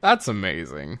great. That's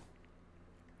amazing.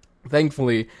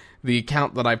 Thankfully, the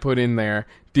account that I put in there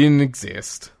didn't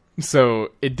exist,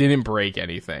 so it didn't break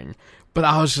anything. But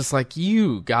I was just like,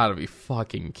 you gotta be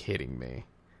fucking kidding me.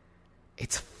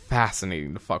 It's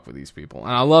fascinating to fuck with these people,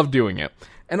 and I love doing it.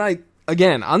 And I'm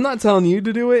not telling you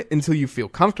to do it until you feel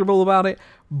comfortable about it,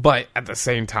 but at the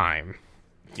same time,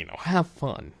 you know, have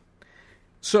fun.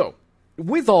 So,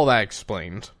 with all that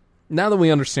explained, now that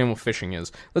we understand what phishing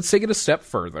is, let's take it a step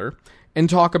further and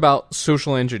talk about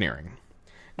social engineering.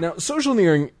 Now, social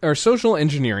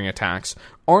engineering attacks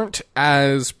aren't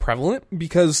as prevalent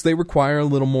because they require a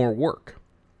little more work.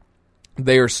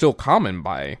 They are still common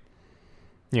by,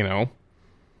 you know,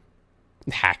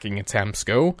 hacking attempts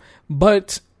go,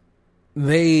 but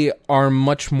they are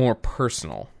much more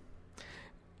personal.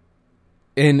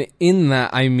 And in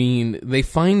that, I mean, they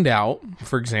find out,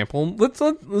 for example,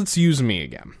 let's use me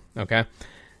again, okay?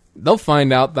 They'll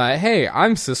find out that, hey,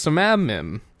 I'm system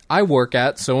admin. I work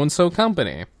at so-and-so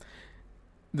company.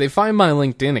 They find my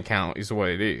LinkedIn account is what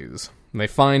it is. They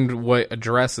find what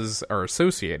addresses are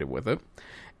associated with it.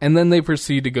 And then they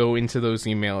proceed to go into those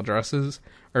email addresses,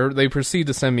 or they proceed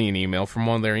to send me an email from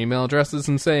one of their email addresses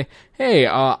and say, hey,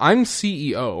 I'm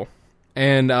CEO.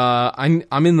 And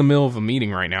I'm in the middle of a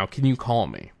meeting right now. Can you call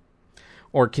me?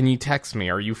 Or can you text me?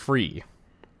 Are you free?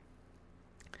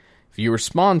 If you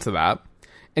respond to that,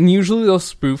 and usually they'll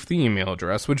spoof the email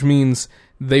address, which means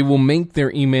they will make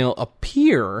their email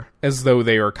appear as though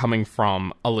they are coming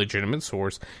from a legitimate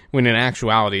source, when in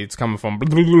actuality it's coming from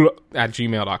at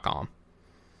gmail.com.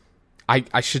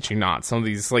 I shit you not. Some of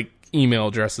these like email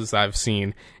addresses I've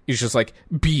seen is just like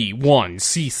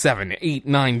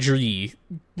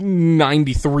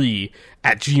B1C789G93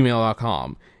 at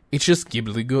gmail.com. It's just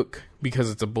gibblygook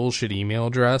because it's a bullshit email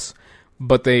address,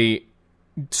 but they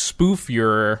spoof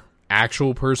your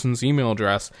actual person's email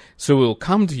address so it'll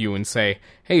come to you and say,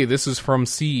 hey, this is from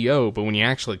CEO, but when you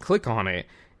actually click on it,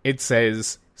 it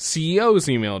says CEO's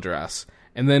email address,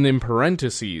 and then in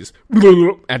parentheses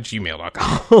at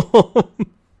gmail.com.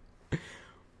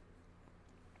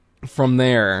 From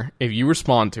there, if you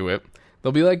respond to it,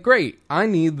 they'll be like, great, I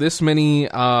need this many,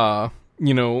 account,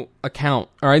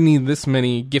 or I need this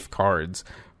many gift cards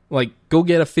Like, go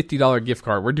get a $50 gift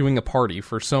card. We're doing a party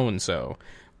for so-and-so.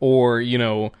 Or,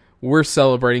 we're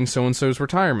celebrating so-and-so's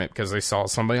retirement because they saw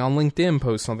somebody on LinkedIn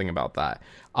post something about that.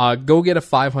 Go get a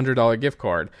 $500 gift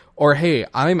card. Or, hey,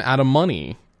 I'm out of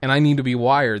money and I need to be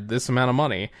wired this amount of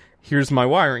money. Here's my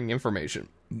wiring information.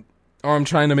 Or I'm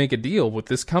trying to make a deal with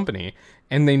this company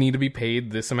and they need to be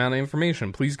paid this amount of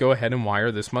information. Please go ahead and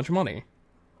wire this much money.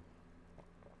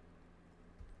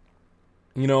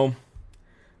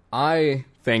 I,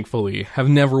 thankfully, have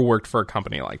never worked for a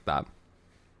company like that.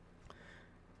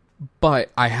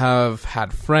 But I have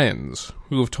had friends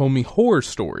who have told me horror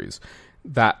stories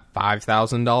that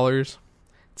 $5,000,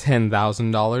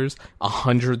 $10,000,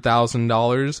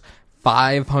 $100,000,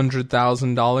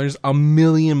 $500,000, $1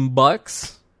 million,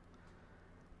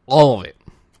 all of it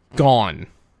gone.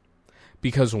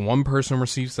 Because one person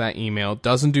receives that email,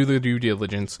 doesn't do the due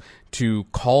diligence to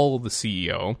call the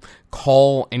CEO,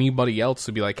 call anybody else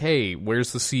to be like, hey,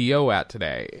 where's the CEO at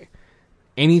today?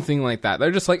 Anything like that.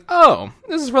 They're just like, oh,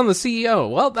 this is from the CEO.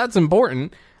 Well, that's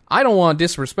important. I don't want to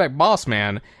disrespect boss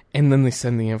man. And then they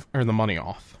send the money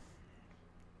off.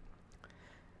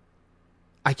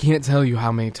 I can't tell you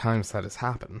how many times that has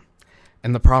happened.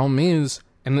 And the problem is,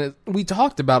 we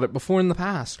talked about it before in the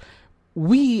past,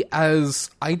 we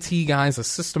as IT guys, as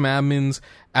system admins,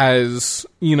 as,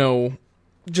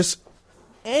 just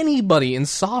anybody in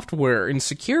software, in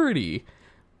security,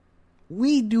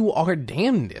 we do our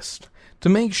damnedest to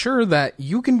make sure that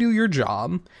you can do your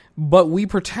job, but we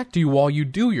protect you while you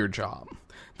do your job.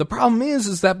 The problem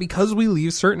is that because we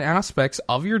leave certain aspects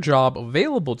of your job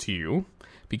available to you,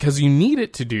 because you need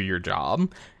it to do your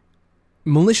job,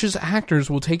 malicious actors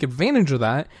will take advantage of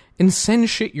that and send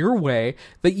shit your way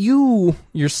that you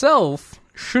yourself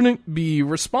shouldn't be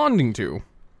responding to.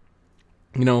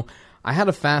 I had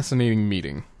a fascinating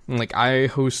meeting. Like, I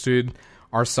hosted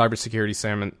our cybersecurity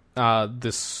summit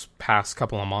this past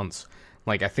couple of months.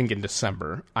 Like, I think in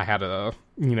December, I had a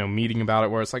meeting about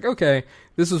it where it's like, okay,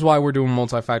 this is why we're doing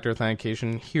multi-factor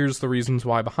authentication. Here's the reasons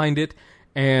why behind it.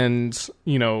 And,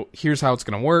 here's how it's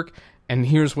going to work. And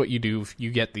here's what you do if you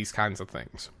get these kinds of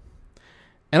things.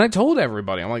 And I told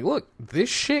everybody, I'm like, look, this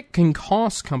shit can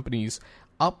cost companies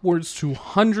upwards to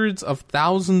hundreds of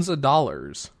thousands of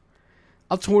dollars.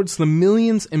 Up towards the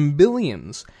millions and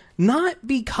billions. Not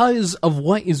because of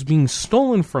what is being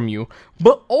stolen from you,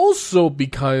 but also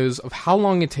because of how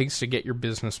long it takes to get your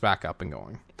business back up and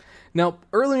going. Now,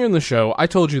 earlier in the show, I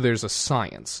told you there's a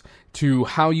science to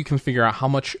how you can figure out how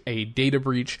much a data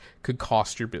breach could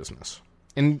cost your business.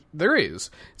 And there is.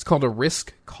 It's called a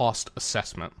risk cost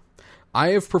assessment. I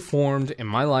have performed in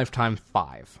my lifetime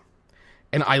 5.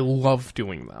 And I love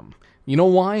doing them. You know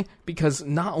why? Because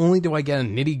not only do I get a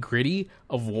nitty-gritty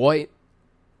of what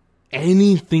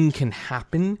anything can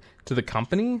happen to the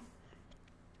company,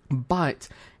 but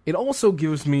it also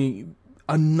gives me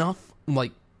enough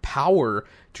power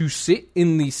to sit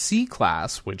in the C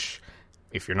class, which,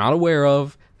 if you're not aware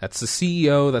of, that's the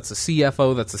CEO, that's the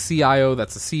CFO, that's the CIO,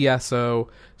 that's the CSO,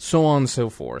 so on and so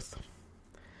forth.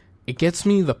 It gets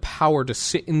me the power to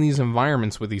sit in these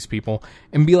environments with these people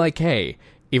and be like, hey,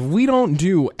 if we don't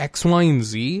do X, Y, and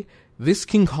Z, this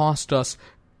can cost us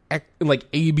A,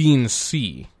 B, and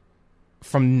C.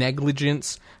 From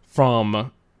negligence,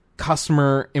 from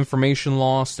customer information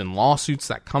lost and lawsuits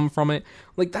that come from it.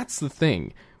 That's the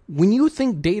thing. When you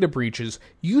think data breaches,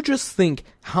 you just think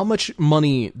how much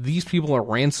money these people are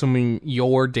ransoming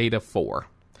your data for.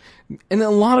 And a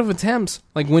lot of attempts,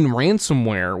 like when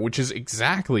ransomware, which is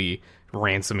exactly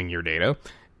ransoming your data,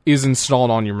 is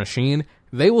installed on your machine,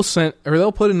 they'll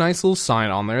put a nice little sign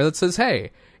on there that says,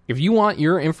 hey, if you want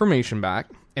your information back,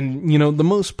 and, the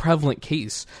most prevalent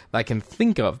case that I can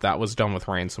think of that was done with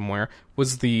ransomware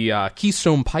was the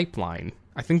Keystone Pipeline.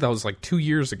 I think that was 2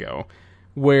 years ago,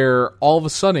 where all of a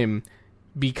sudden,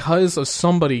 because of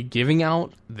somebody giving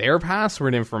out their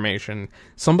password information,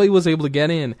 somebody was able to get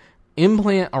in,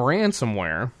 implant a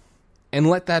ransomware, and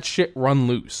let that shit run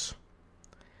loose.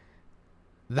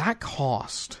 That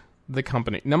cost the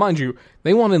company. Now, mind you,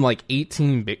 they wanted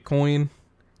 18 Bitcoin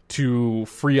to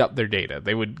free up their data.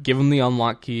 They would give them the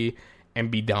unlock key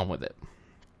and be done with it.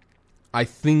 I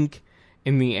think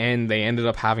in the end they ended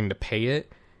up having to pay it,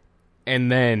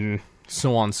 and then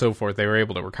so on and so forth. They were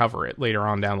able to recover it later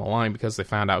on down the line because they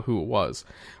found out who it was.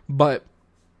 But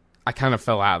I kind of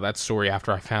fell out of that story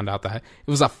after I found out that it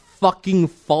was a fucking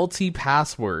faulty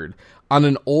password on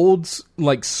an old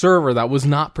server that was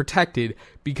not protected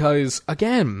because,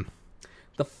 again,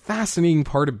 the fascinating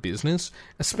part of business,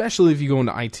 especially if you go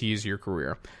into IT as your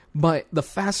career, but the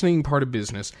fascinating part of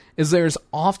business is there's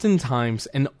oftentimes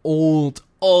an old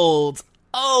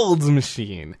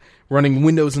machine running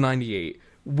Windows 98,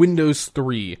 Windows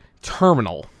 3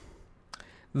 terminal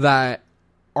that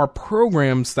are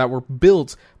programs that were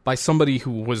built by somebody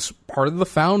who was part of the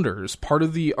founders, part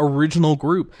of the original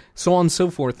group, so on and so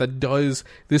forth, that does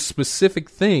this specific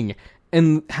thing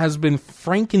and has been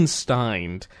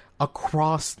Frankensteined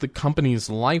across the company's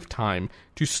lifetime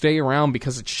to stay around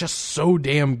because it's just so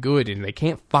damn good and they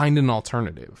can't find an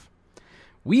alternative.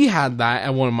 We had that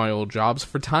at one of my old jobs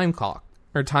for time clock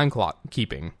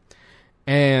keeping.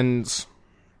 And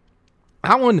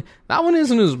that one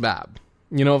isn't as bad.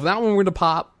 You know, if that one were to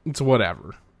pop, it's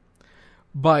whatever.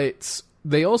 But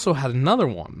they also had another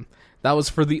one that was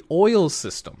for the oil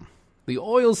system. The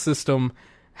oil system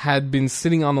had been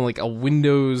sitting on like a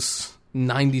Windows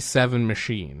 97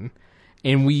 machine,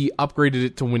 and we upgraded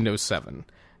it to Windows 7.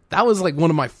 That was like one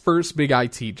of my first big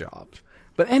IT jobs.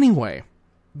 But anyway,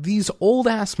 these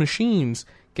old-ass machines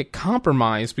get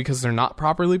compromised because they're not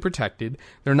properly protected,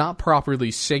 they're not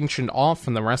properly sanctioned off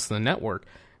from the rest of the network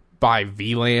by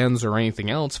VLANs or anything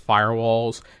else,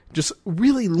 firewalls, just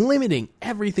really limiting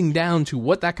everything down to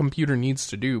what that computer needs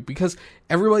to do, because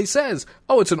everybody says,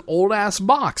 oh, it's an old-ass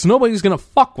box, nobody's gonna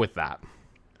fuck with that.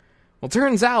 Well,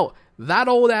 turns out, that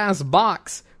old-ass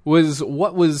box was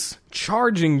what was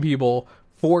charging people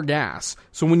for gas.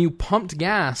 So when you pumped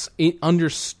gas, it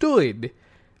understood,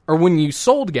 or when you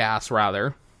sold gas,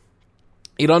 rather,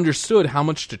 it understood how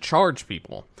much to charge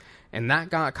people. And that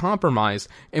got compromised.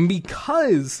 And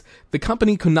because the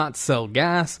company could not sell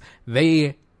gas,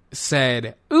 they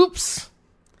said, oops,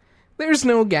 there's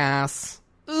no gas.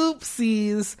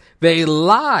 Oopsies. They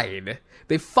lied.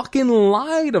 They fucking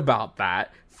lied about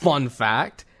that. Fun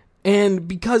fact. And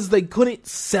because they couldn't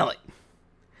sell it,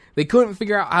 they couldn't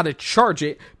figure out how to charge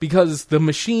it because the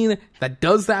machine that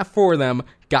does that for them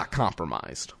got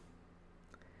compromised.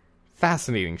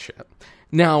 Fascinating shit.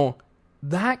 Now,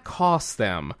 that cost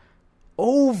them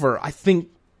over, I think,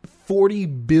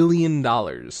 $40 billion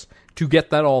to get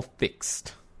that all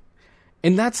fixed.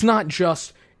 And that's not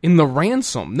just in the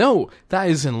ransom. No, that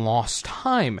is in lost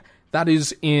time. That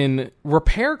is in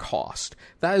repair cost.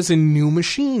 That is in new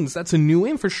machines. That's in new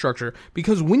infrastructure.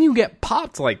 Because when you get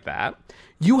popped like that,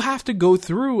 you have to go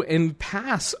through and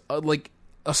pass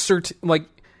a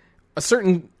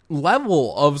certain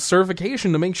level of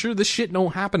certification to make sure this shit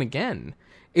don't happen again.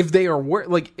 If they are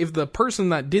if the person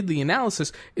that did the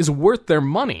analysis is worth their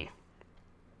money,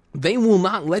 they will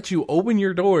not let you open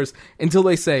your doors until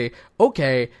they say,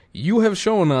 okay, you have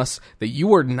shown us that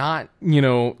you are not,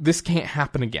 this can't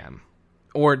happen again.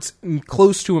 Or it's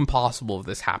close to impossible of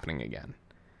this happening again.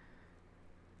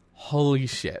 Holy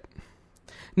shit.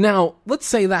 Now, let's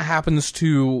say that happens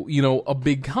to, a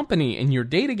big company and your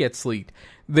data gets leaked.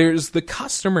 There's the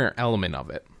customer element of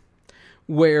it,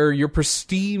 where your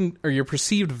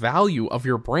perceived value of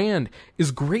your brand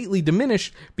is greatly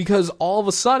diminished because all of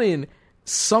a sudden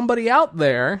somebody out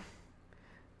there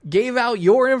gave out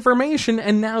your information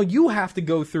and now you have to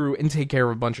go through and take care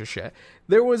of a bunch of shit.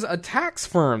 There was a tax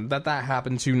firm that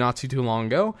happened to not too long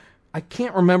ago. I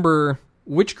can't remember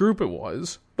which group it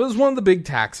was, but it was one of the big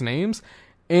tax names,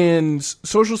 and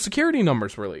social security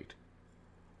numbers were leaked.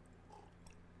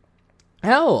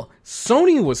 Hell,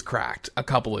 Sony was cracked a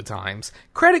couple of times.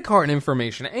 Credit card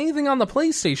information, anything on the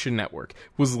PlayStation Network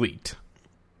was leaked.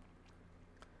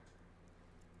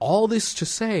 All this to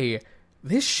say,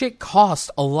 this shit costs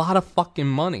a lot of fucking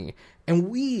money. And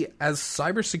we, as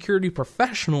cybersecurity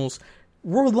professionals,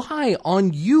 rely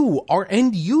on you, our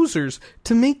end users,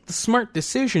 to make the smart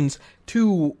decisions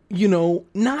to,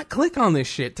 not click on this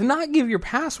shit, to not give your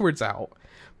passwords out.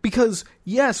 Because,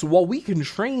 yes, while we can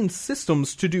train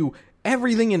systems to do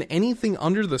everything and anything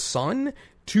under the sun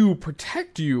to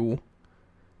protect you,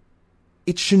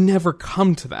 it should never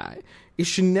come to that. It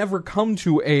should never come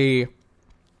to a,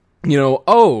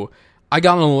 I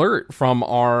got an alert from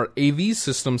our AV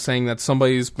system saying that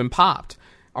somebody's been popped.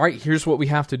 All right, here's what we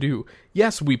have to do.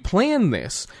 Yes, we planned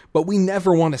this, but we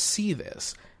never want to see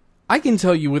this. I can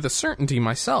tell you with a certainty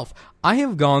myself, I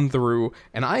have gone through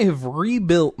and I have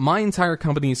rebuilt my entire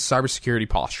company's cybersecurity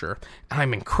posture, and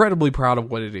I'm incredibly proud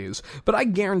of what it is. But I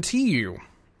guarantee you,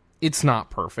 it's not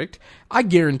perfect. I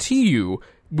guarantee you,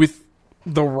 with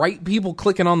the right people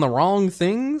clicking on the wrong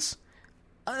things,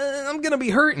 I'm going to be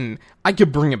hurting. I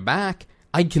could bring it back.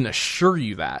 I can assure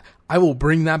you that. I will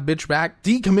bring that bitch back,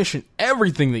 decommission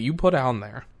everything that you put out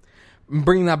there, and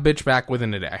bring that bitch back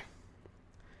within a day.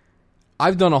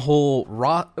 I've done a whole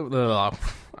I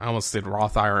almost did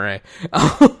Roth IRA.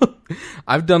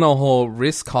 I've done a whole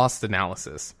risk cost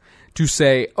analysis to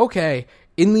say, okay,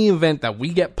 in the event that we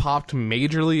get popped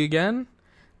majorly again,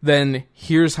 then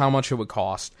here's how much it would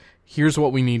cost. Here's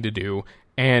what we need to do.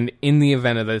 And in the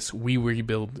event of this, we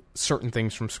rebuild certain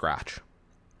things from scratch.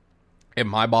 And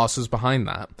my boss is behind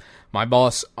that. My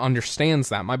boss understands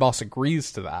that. My boss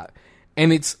agrees to that.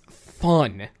 And it's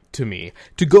fun to me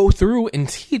to go through and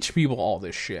teach people all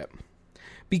this shit.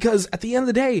 Because at the end of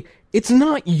the day, it's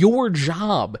not your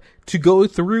job to go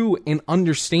through and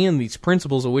understand these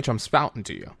principles of which I'm spouting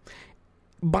to you.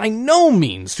 By no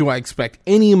means do I expect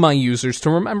any of my users to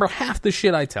remember half the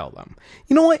shit I tell them.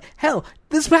 You know what? Hell,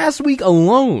 this past week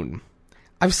alone,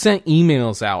 I've sent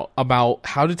emails out about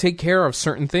how to take care of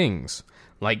certain things.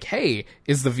 Like, hey,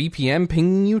 is the VPN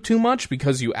pinging you too much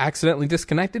because you accidentally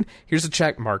disconnected? Here's a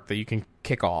check mark that you can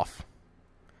kick off.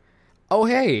 Oh,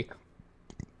 hey,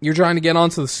 you're trying to get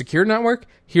onto the secure network?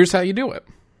 Here's how you do it.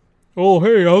 Oh,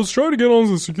 hey, I was trying to get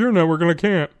onto the secure network and I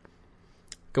can't.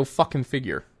 Go fucking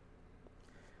figure.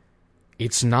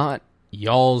 It's not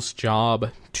y'all's job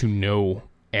to know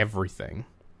everything.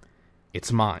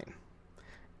 It's mine.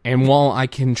 And while I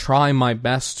can try my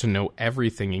best to know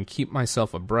everything and keep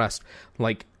myself abreast,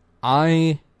 like,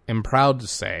 I am proud to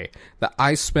say that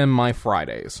I spend my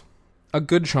Fridays, a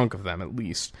good chunk of them at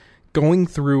least, going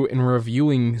through and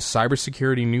reviewing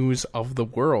cybersecurity news of the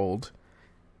world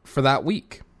for that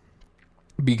week.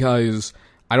 Because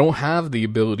I don't have the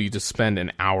ability to spend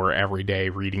an hour every day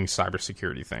reading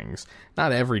cybersecurity things.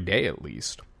 Not every day, at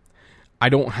least. I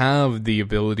don't have the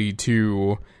ability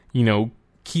to,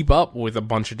 keep up with a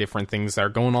bunch of different things that are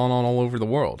going on all over the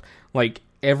world. Like,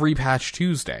 every Patch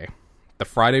Tuesday, the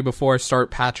Friday before I start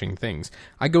patching things,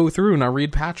 I go through and I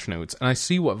read patch notes, and I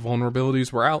see what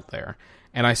vulnerabilities were out there.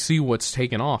 And I see what's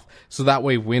taken off. So that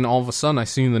way, when all of a sudden I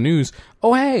see in the news,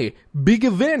 oh, hey, big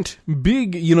event,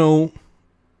 big,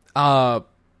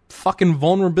 fucking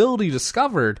vulnerability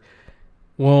discovered.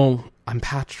 Well, I'm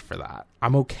patched for that.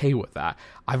 I'm okay with that.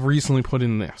 I've recently put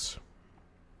in this.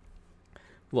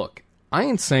 Look, I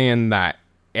ain't saying that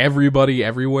everybody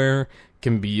everywhere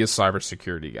can be a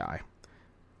cybersecurity guy.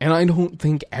 And I don't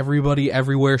think everybody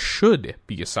everywhere should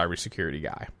be a cybersecurity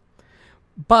guy.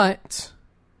 But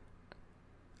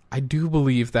I do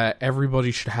believe that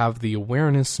everybody should have the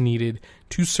awareness needed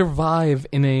to survive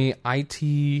in a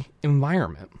IT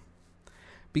environment.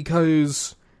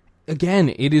 Because,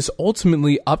 again, it is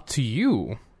ultimately up to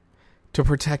you to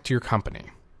protect your company.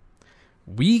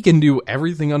 We can do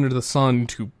everything under the sun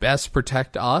to best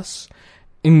protect us.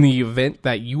 In the event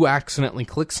that you accidentally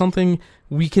click something,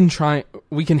 we can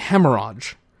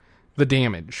hemorrhage the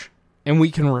damage. And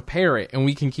we can repair it, and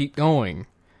we can keep going.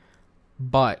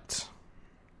 But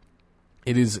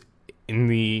it is, in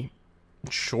the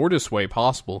shortest way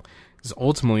possible, is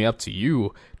ultimately up to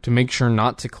you to make sure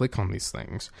not to click on these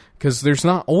things. Because there's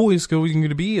not always going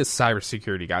to be a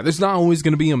cybersecurity guy. There's not always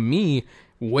going to be a me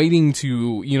waiting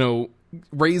to,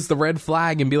 raise the red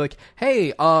flag and be like,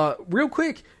 hey, real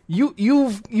quick,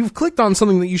 you've clicked on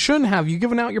something that you shouldn't have. You've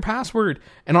given out your password.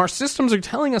 And our systems are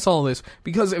telling us all this.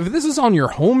 Because if this is on your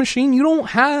home machine, you don't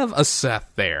have a Seth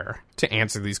there to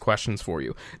answer these questions for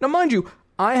you. Now, mind you,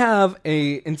 I have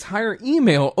an entire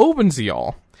email open to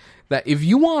y'all that if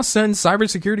you want to send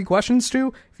cybersecurity questions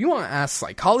to, if you want to ask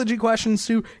psychology questions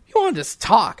to, you want to just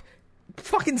talk,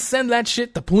 fucking send that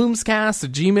shit to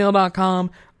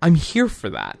plumescast@gmail.com. I'm here for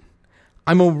that.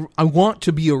 I want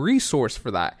to be a resource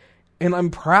for that. And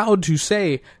I'm proud to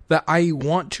say that I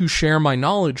want to share my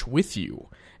knowledge with you.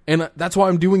 And that's why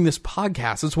I'm doing this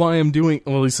podcast. That's why I'm doing,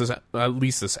 well, at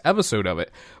least this episode of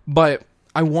it. But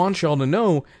I want y'all to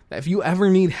know that if you ever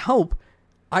need help,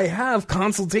 I have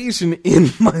consultation in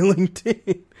my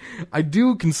LinkedIn. I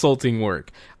do consulting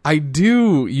work. I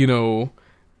do,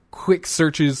 quick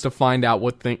searches to find out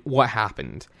what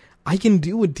happened. I can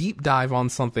do a deep dive on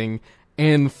something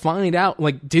and find out,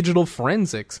 like, digital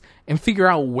forensics and figure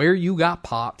out where you got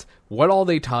popped, what all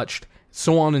they touched,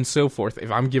 so on and so forth,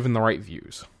 if I'm given the right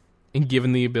views and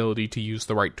given the ability to use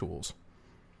the right tools.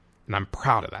 And I'm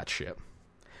proud of that shit.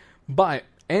 But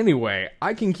anyway,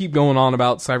 I can keep going on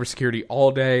about cybersecurity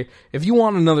all day. If you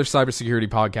want another cybersecurity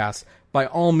podcast, by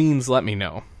all means, let me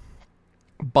know.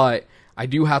 But I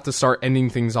do have to start ending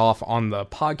things off on the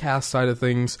podcast side of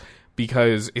things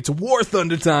because it's War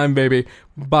Thunder time, baby.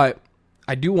 But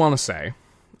I do want to say,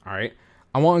 all right,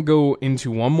 I want to go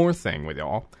into one more thing with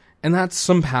y'all, and that's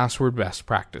some password best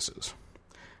practices.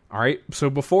 All right, so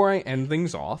before I end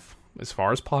things off, as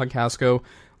far as podcasts go,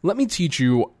 let me teach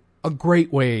you a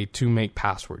great way to make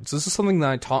passwords. This is something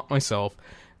that I taught myself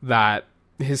that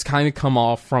has kind of come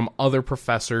off from other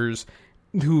professors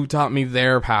who taught me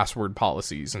their password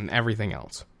policies and everything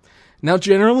else. Now,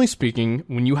 generally speaking,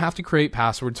 when you have to create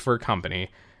passwords for a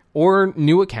company or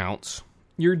new accounts,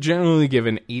 you're generally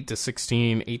given 8 to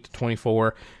 16, 8 to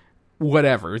 24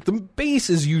 whatever. The base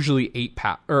is usually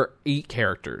 8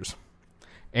 characters,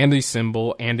 and a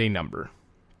symbol and a number.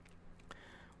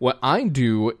 What I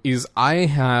do is I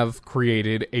have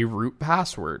created a root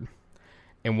password.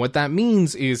 And what that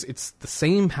means is it's the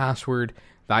same password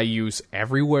that I use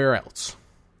everywhere else,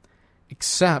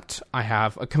 except I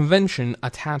have a convention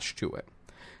attached to it.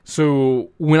 So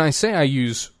when I say I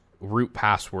use root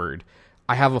password,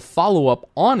 I have a follow-up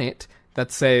on it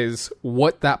that says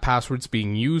what that password's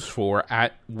being used for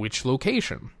at which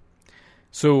location.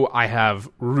 So I have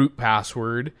root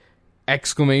password, !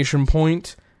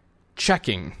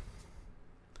 Checking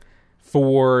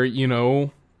for,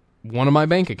 one of my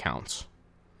bank accounts.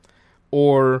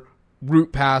 Or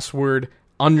root password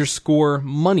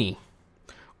 _money.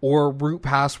 Or root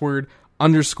password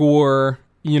freeloading.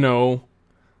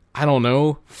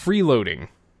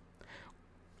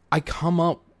 I come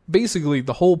up, basically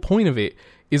the whole point of it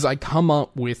is I come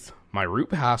up with my root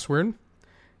password,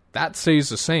 that stays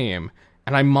the same,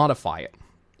 and I modify it.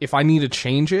 If I need to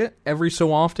change it every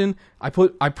so often, I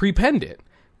prepend it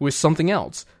with something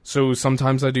else. So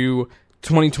sometimes I do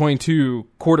 2022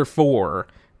 quarter 4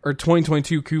 or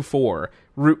 2022 Q4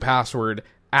 root password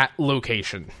at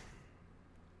location.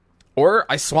 Or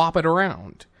I swap it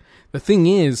around. The thing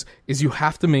is you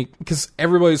have to make, because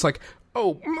everybody's like,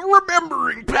 oh,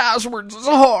 remembering passwords is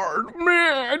hard.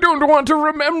 I don't want to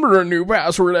remember a new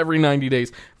password every 90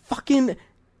 days. Fucking,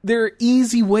 there are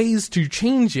easy ways to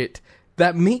change it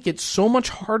that make it so much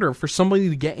harder for somebody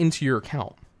to get into your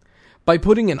account. By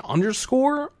putting an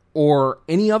underscore or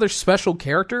any other special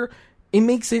character, it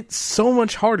makes it so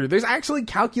much harder. There's actually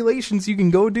calculations you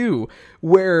can go do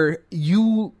where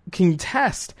you can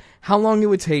test how long it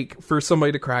would take for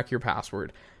somebody to crack your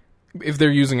password if they're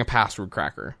using a password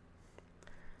cracker.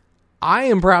 I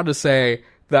am proud to say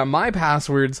that my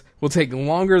passwords will take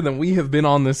longer than we have been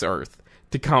on this earth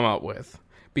to come up with,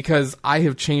 because I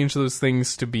have changed those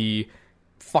things to be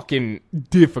fucking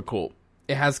difficult.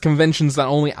 It has conventions that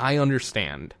only I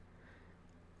understand.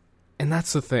 And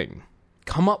that's the thing.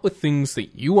 Come up with things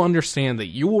that you understand, that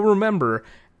you will remember,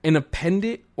 and append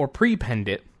it or prepend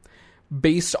it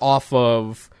based off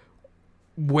of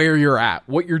where you're at,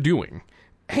 what you're doing.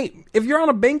 Hey, if you're on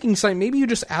a banking site, maybe you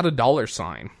just add a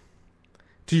 $sign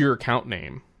to your account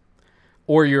name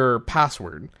or your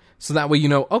password. So that way you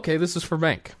know, okay, this is for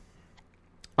bank.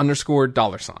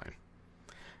 _$sign.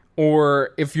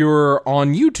 Or if you're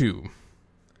on YouTube,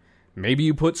 maybe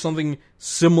you put something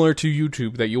similar to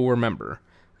YouTube that you'll remember,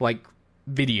 like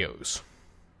videos.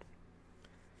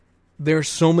 There are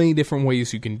so many different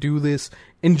ways you can do this,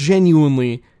 and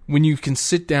genuinely, when you can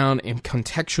sit down and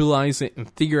contextualize it and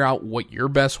figure out what your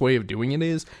best way of doing it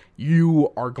is,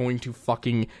 you are going to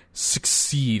fucking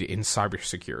succeed in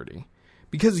cybersecurity.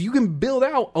 Because you can build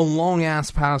out a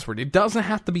long-ass password. It doesn't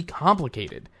have to be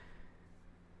complicated.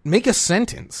 Make a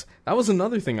sentence. That was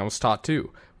another thing I was taught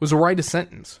too, was to write a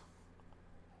sentence.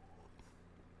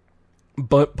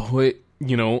 But put,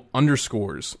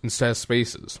 underscores instead of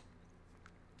spaces.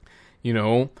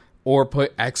 Or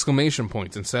put exclamation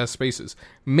points instead of spaces.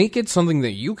 Make it something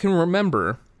that you can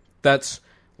remember that's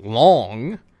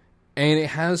long and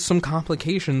it has some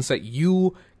complications that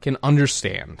you can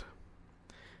understand.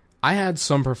 I had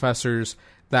some professors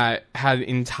that had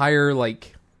entire,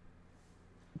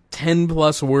 10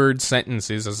 plus word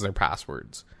sentences as their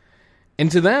passwords.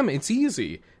 And to them, it's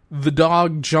easy. The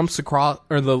dog jumps across,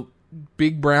 or the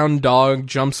big brown dog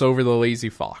jumps over the lazy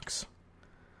fox.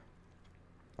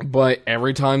 But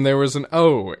every time there was an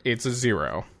O, it's a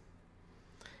 0.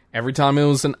 Every time it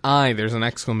was an I, there's an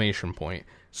exclamation point.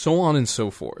 So on and so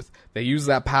forth. They use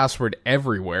that password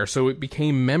everywhere, so it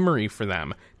became memory for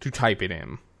them to type it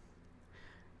in.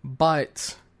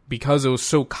 But because it was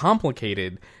so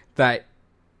complicated that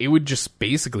it would just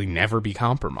basically never be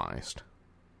compromised.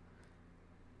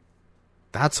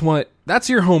 That's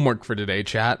your homework for today,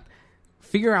 chat.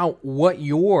 Figure out what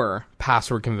your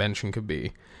password convention could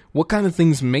be. What kind of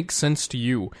things make sense to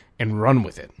you and run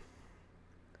with it.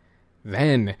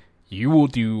 Then you will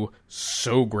do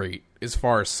so great as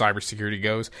far as cybersecurity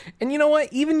goes. And you know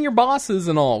what? Even your bosses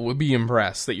and all would be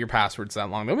impressed that your password's that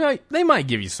long. They might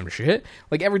give you some shit.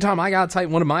 Like every time I gotta type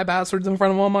one of my passwords in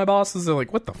front of one of my bosses, they're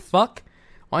like, what the fuck?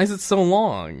 Why is it so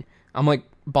long? I'm like,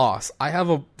 boss, I have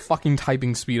a fucking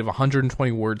typing speed of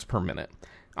 120 words per minute.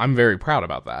 I'm very proud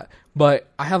about that. But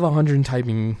I have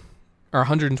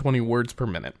 120 words per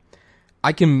minute.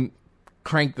 I can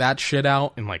crank that shit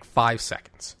out in 5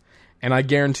 seconds. And I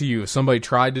guarantee you, if somebody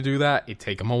tried to do that, it'd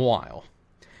take them a while.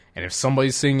 And if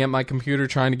somebody's sitting at my computer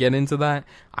trying to get into that,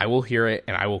 I will hear it,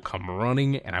 and I will come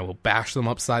running, and I will bash them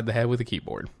upside the head with a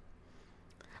keyboard.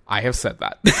 I have said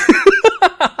that.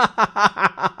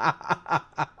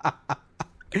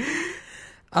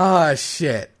 Ah,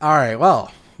 shit. All right,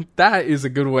 well, that is a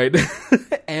good way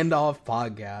to end off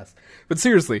podcast. But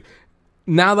seriously,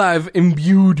 now that I've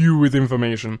imbued you with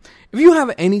information, if you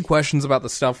have any questions about the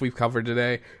stuff we've covered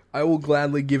today, I will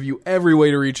gladly give you every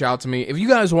way to reach out to me. If you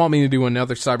guys want me to do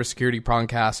another cybersecurity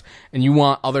podcast and you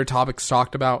want other topics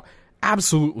talked about,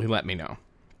 absolutely let me know.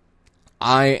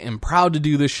 I am proud to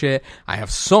do this shit. I have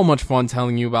so much fun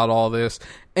telling you about all this,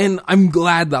 and I'm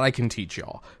glad that I can teach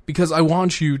y'all, because I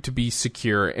want you to be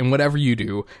secure in whatever you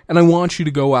do, and I want you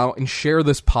to go out and share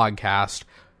this podcast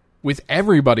with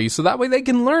everybody so that way they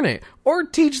can learn it, or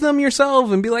teach them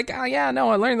yourself and be like, oh yeah,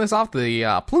 no, I learned this off the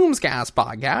Plumescast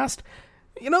podcast.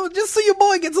 You know, just so your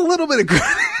boy gets a little bit of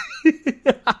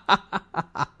credit.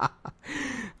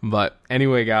 But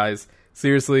anyway, guys,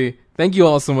 seriously, thank you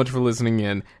all so much for listening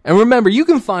in. And remember, you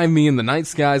can find me in the night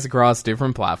skies across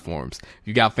different platforms.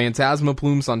 You got Phantasma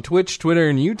Plumes on Twitch, Twitter,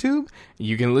 and YouTube.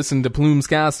 You can listen to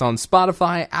Plumescast on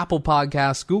Spotify, Apple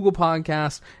Podcasts, Google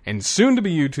Podcasts, and soon to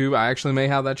be YouTube. I actually may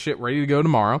have that shit ready to go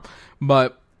tomorrow.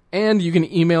 And you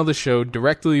can email the show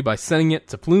directly by sending it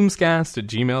to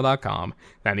plumescast@gmail.com.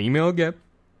 That email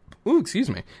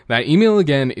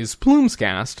again is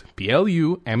plumescast,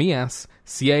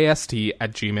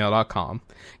 PLUMESCAST@gmail.com.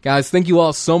 Guys, thank you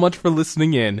all so much for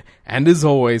listening in, and as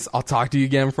always, I'll talk to you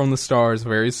again from the stars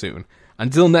very soon.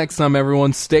 Until next time,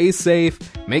 everyone, stay safe,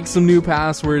 make some new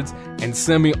passwords, and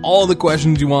send me all the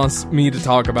questions you want me to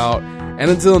talk about.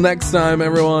 And until next time,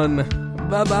 everyone,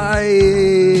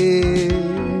 bye-bye!